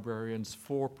professional librarians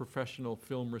for professional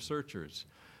film researchers,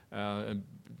 and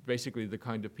basically the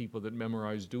kind of people that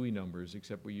memorize Dewey numbers,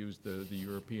 except we use the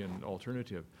European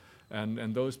alternative.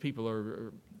 And those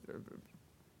people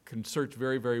can search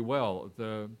very, very well.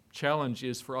 The challenge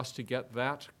is for us to get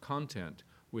that content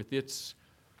with its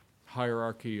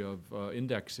hierarchy of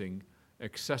indexing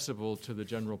accessible to the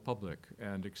general public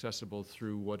and accessible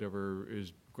through whatever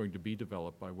is going to be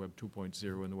developed by Web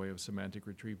 2.0 in the way of semantic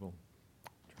retrieval.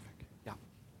 Yeah.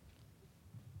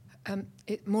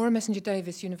 Maura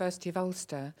Messenger-Davis, University of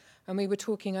Ulster, and we were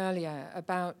talking earlier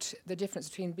about the difference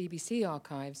between BBC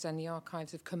archives and the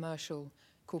archives of commercial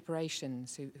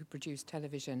corporations who produce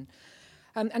television.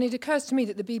 And it occurs to me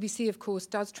that the BBC, of course,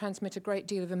 does transmit a great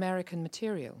deal of American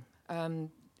material,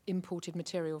 imported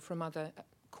material from other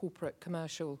corporate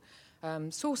commercial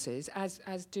sources,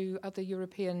 as do other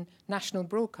European national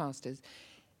broadcasters.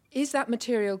 Is that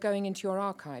material going into your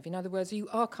archive? In other words, are you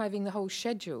archiving the whole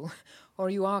schedule, or are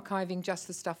you archiving just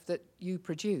the stuff that you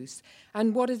produce?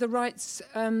 And what are the rights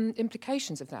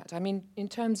implications of that? I mean, in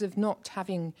terms of not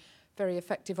having very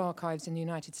effective archives in the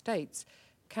United States,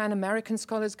 can American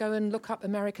scholars go and look up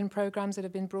American programs that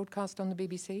have been broadcast on the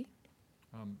BBC?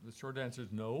 The short answer is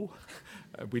no.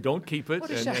 We don't keep it,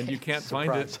 What a and shame. you can't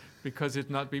find it because it's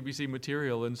not BBC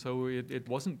material, and so it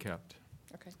wasn't kept.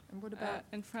 Okay, and what about...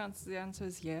 In France, the answer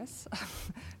is yes,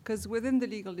 because within the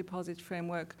legal deposit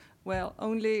framework, well,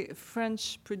 only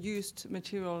French-produced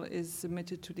material is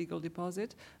submitted to legal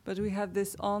deposit, but we have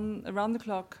this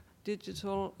around-the-clock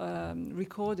digital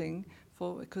recording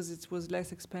because it was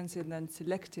less expensive than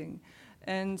selecting.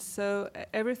 And so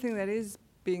everything that is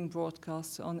being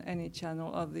broadcast on any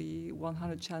channel of the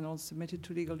 100 channels submitted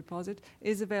to legal deposit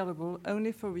is available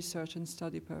only for research and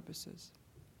study purposes.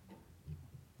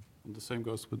 And the same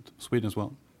goes with Sweden as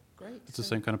well. Great. It's the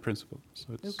same kind of principle. So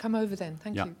We'll it's come over then.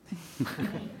 Thank you.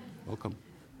 welcome.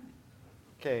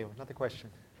 Okay, another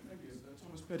question.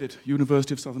 Thomas Pettit,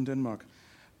 University of Southern Denmark.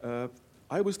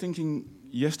 I was thinking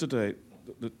yesterday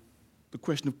that the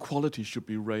question of quality should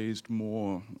be raised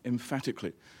more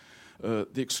emphatically.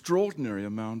 The extraordinary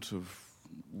amount of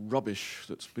rubbish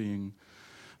that's being,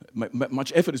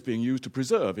 much effort is being used to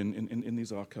preserve in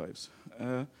these archives.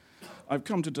 I've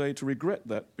come today to regret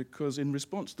that because in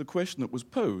response to the question that was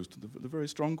posed, the very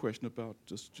strong question about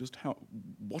just how,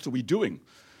 what are we doing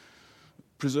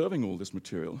preserving all this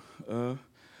material,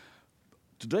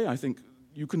 today I think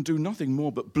you can do nothing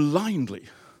more but blindly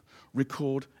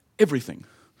record everything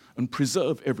and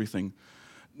preserve everything,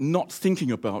 not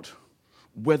thinking about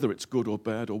whether it's good or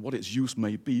bad or what its use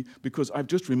may be, because I've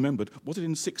just remembered, was it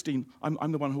in 16,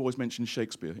 I'm the one who always mentions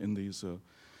Shakespeare in these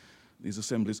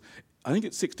assemblies. I think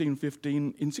it's 1615.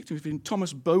 In 1615,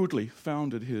 Thomas Bodley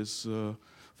founded his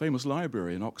famous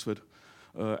library in Oxford,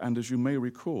 and as you may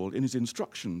recall, in his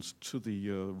instructions to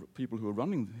the people who were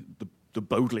running the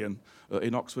Bodleian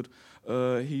in Oxford,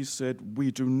 he said,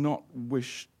 I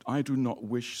do not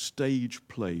wish stage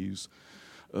plays,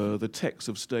 the texts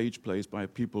of stage plays by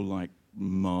people like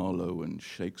Marlowe and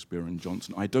Shakespeare and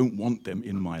Johnson. I don't want them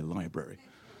in my library.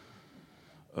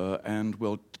 And,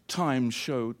 well, time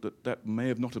showed that may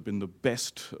have not have been the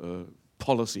best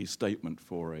policy statement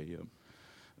for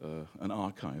an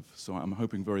archive. So I'm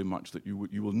hoping very much that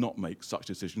you will not make such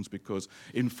decisions, because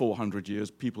in 400 years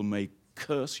people may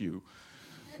curse you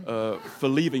for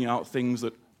leaving out things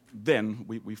that then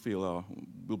we feel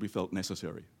will be felt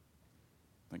necessary.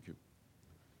 Thank you.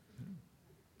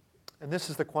 And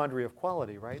this is the quandary of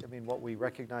quality, right? I mean, what we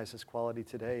recognize as quality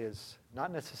today is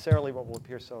not necessarily what will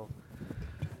appear so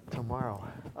tomorrow.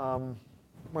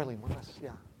 Marlene, what else? Yeah.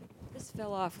 This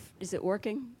fell off. Is it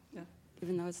working? Yeah.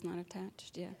 Even though it's not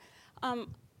attached, yeah.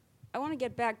 I want to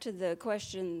get back to the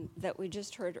question that we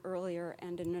just heard earlier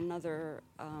and in another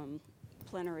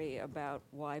plenary about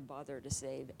why bother to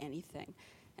save anything,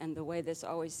 and the way this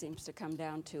always seems to come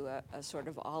down to a sort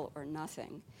of all or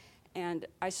nothing. And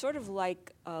I sort of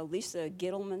like Lisa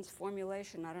Gittleman's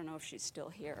formulation. I don't know if she's still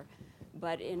here,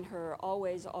 but in her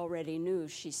Always Already Knew,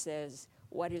 she says,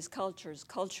 what is cultures?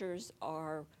 Cultures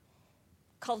are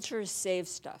cultures save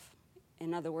stuff.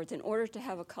 In other words, in order to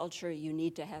have a culture, you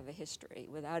need to have a history.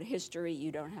 Without history,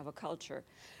 you don't have a culture.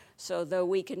 So though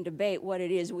we can debate what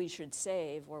it is we should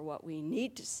save or what we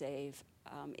need to save,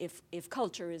 if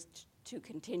culture is to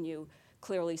continue,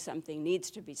 clearly something needs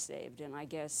to be saved. And I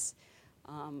guess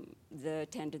the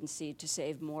tendency to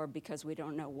save more because we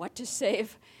don't know what to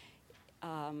save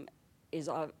is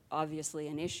obviously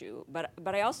an issue.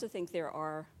 But I also think there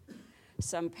are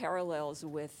some parallels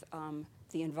with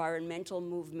the environmental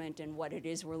movement and what it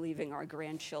is we're leaving our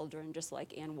grandchildren, just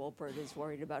like Ann Wolpert is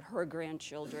worried about her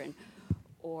grandchildren,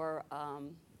 or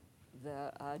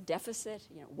the deficit,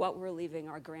 what we're leaving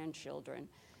our grandchildren.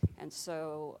 And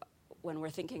so when we're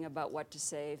thinking about what to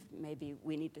save, maybe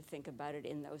we need to think about it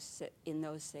in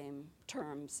those same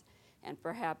terms. And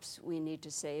perhaps we need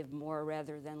to save more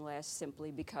rather than less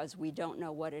simply because we don't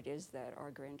know what it is that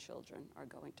our grandchildren are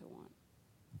going to want.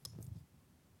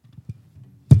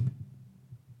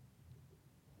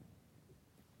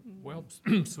 Well,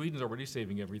 Sweden's already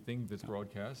saving everything that's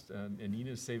broadcast, and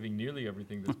Ina's saving nearly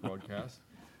everything that's broadcast.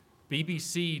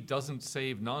 BBC doesn't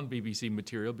save non-BBC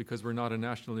material because we're not a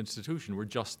national institution. We're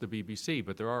just the BBC,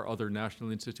 but there are other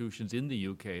national institutions in the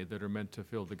UK that are meant to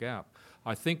fill the gap.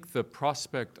 I think the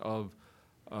prospect of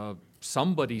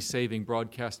somebody saving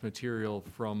broadcast material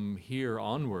from here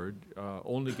onward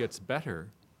only gets better,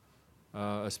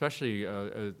 especially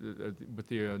with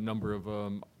the number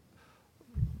of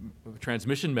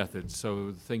transmission methods.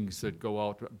 So things that go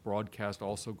out broadcast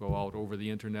also go out over the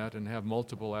internet and have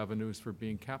multiple avenues for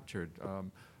being captured.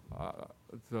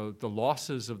 The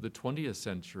losses of the 20th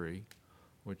century,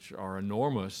 which are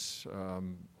enormous,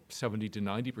 70 to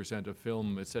 90% of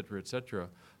film, et cetera,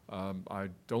 I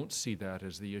don't see that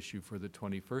as the issue for the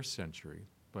 21st century.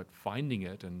 But finding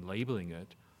it and labeling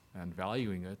it and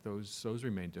valuing it, those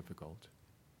remain difficult.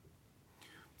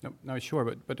 No,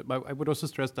 sure, but I would also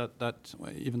stress that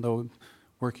even though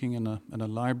working in a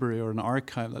library or an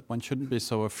archive, that one shouldn't be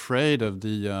so afraid of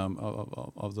the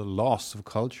loss of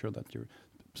culture that your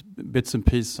bits and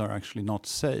pieces are actually not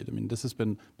saved. I mean, this has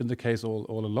been the case all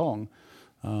along.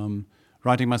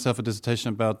 Writing myself a dissertation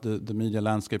about the media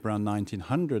landscape around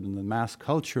 1900 and the mass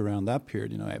culture around that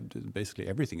period, basically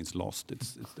everything is lost.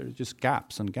 There's just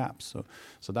gaps and gaps.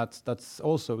 So that's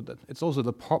also it's also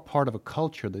the part of a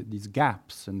culture, these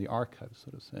gaps in the archives, so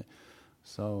to say.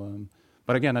 So,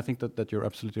 but again, I think that you're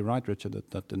absolutely right, Richard.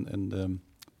 That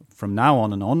from now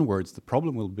on and onwards, the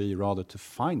problem will be rather to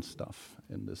find stuff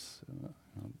in this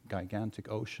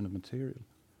gigantic ocean of material.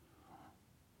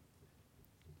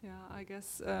 Yeah, I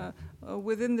guess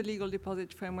within the legal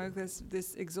deposit framework, there's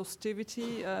this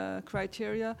exhaustivity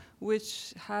criteria,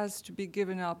 which has to be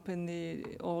given up in the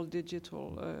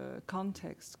all-digital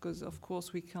context, because of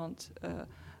course we can't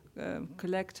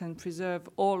collect and preserve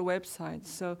all websites.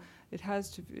 So it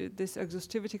has to be, this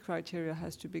exhaustivity criteria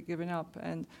has to be given up,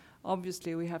 and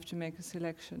obviously we have to make a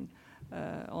selection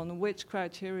on which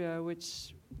criteria,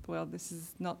 this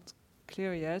is not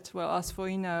clear yet. Well, as for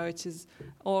Ina, it is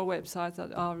all websites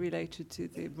that are related to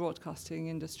the broadcasting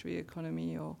industry,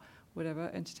 economy, or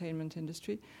whatever, entertainment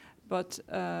industry. But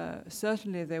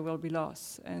certainly there will be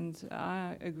loss, and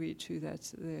I agree too that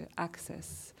the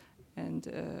access and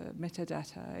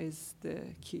metadata is the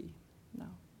key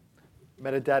now.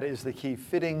 Metadata is the key.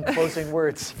 Fitting closing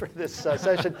words for this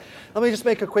session. Let me just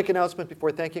make a quick announcement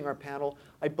before thanking our panel.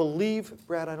 I believe,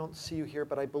 Brad, I don't see you here,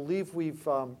 but I believe we've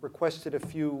requested a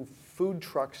few food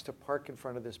trucks to park in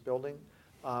front of this building.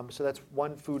 So that's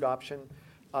one food option.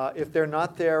 If they're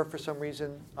not there for some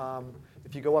reason,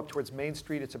 if you go up towards Main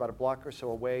Street, it's about a block or so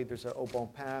away. There's a Au Bon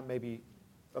Pain, maybe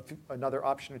another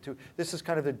option or two. This is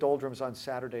kind of the doldrums on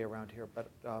Saturday around here, but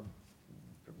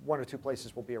one or two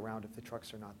places will be around if the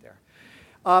trucks are not there.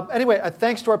 Anyway,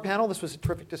 thanks to our panel. This was a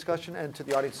terrific discussion, and to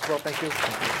the audience as well. Thank you.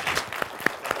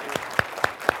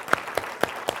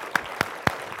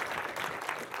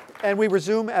 And we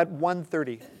resume at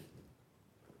 1:30.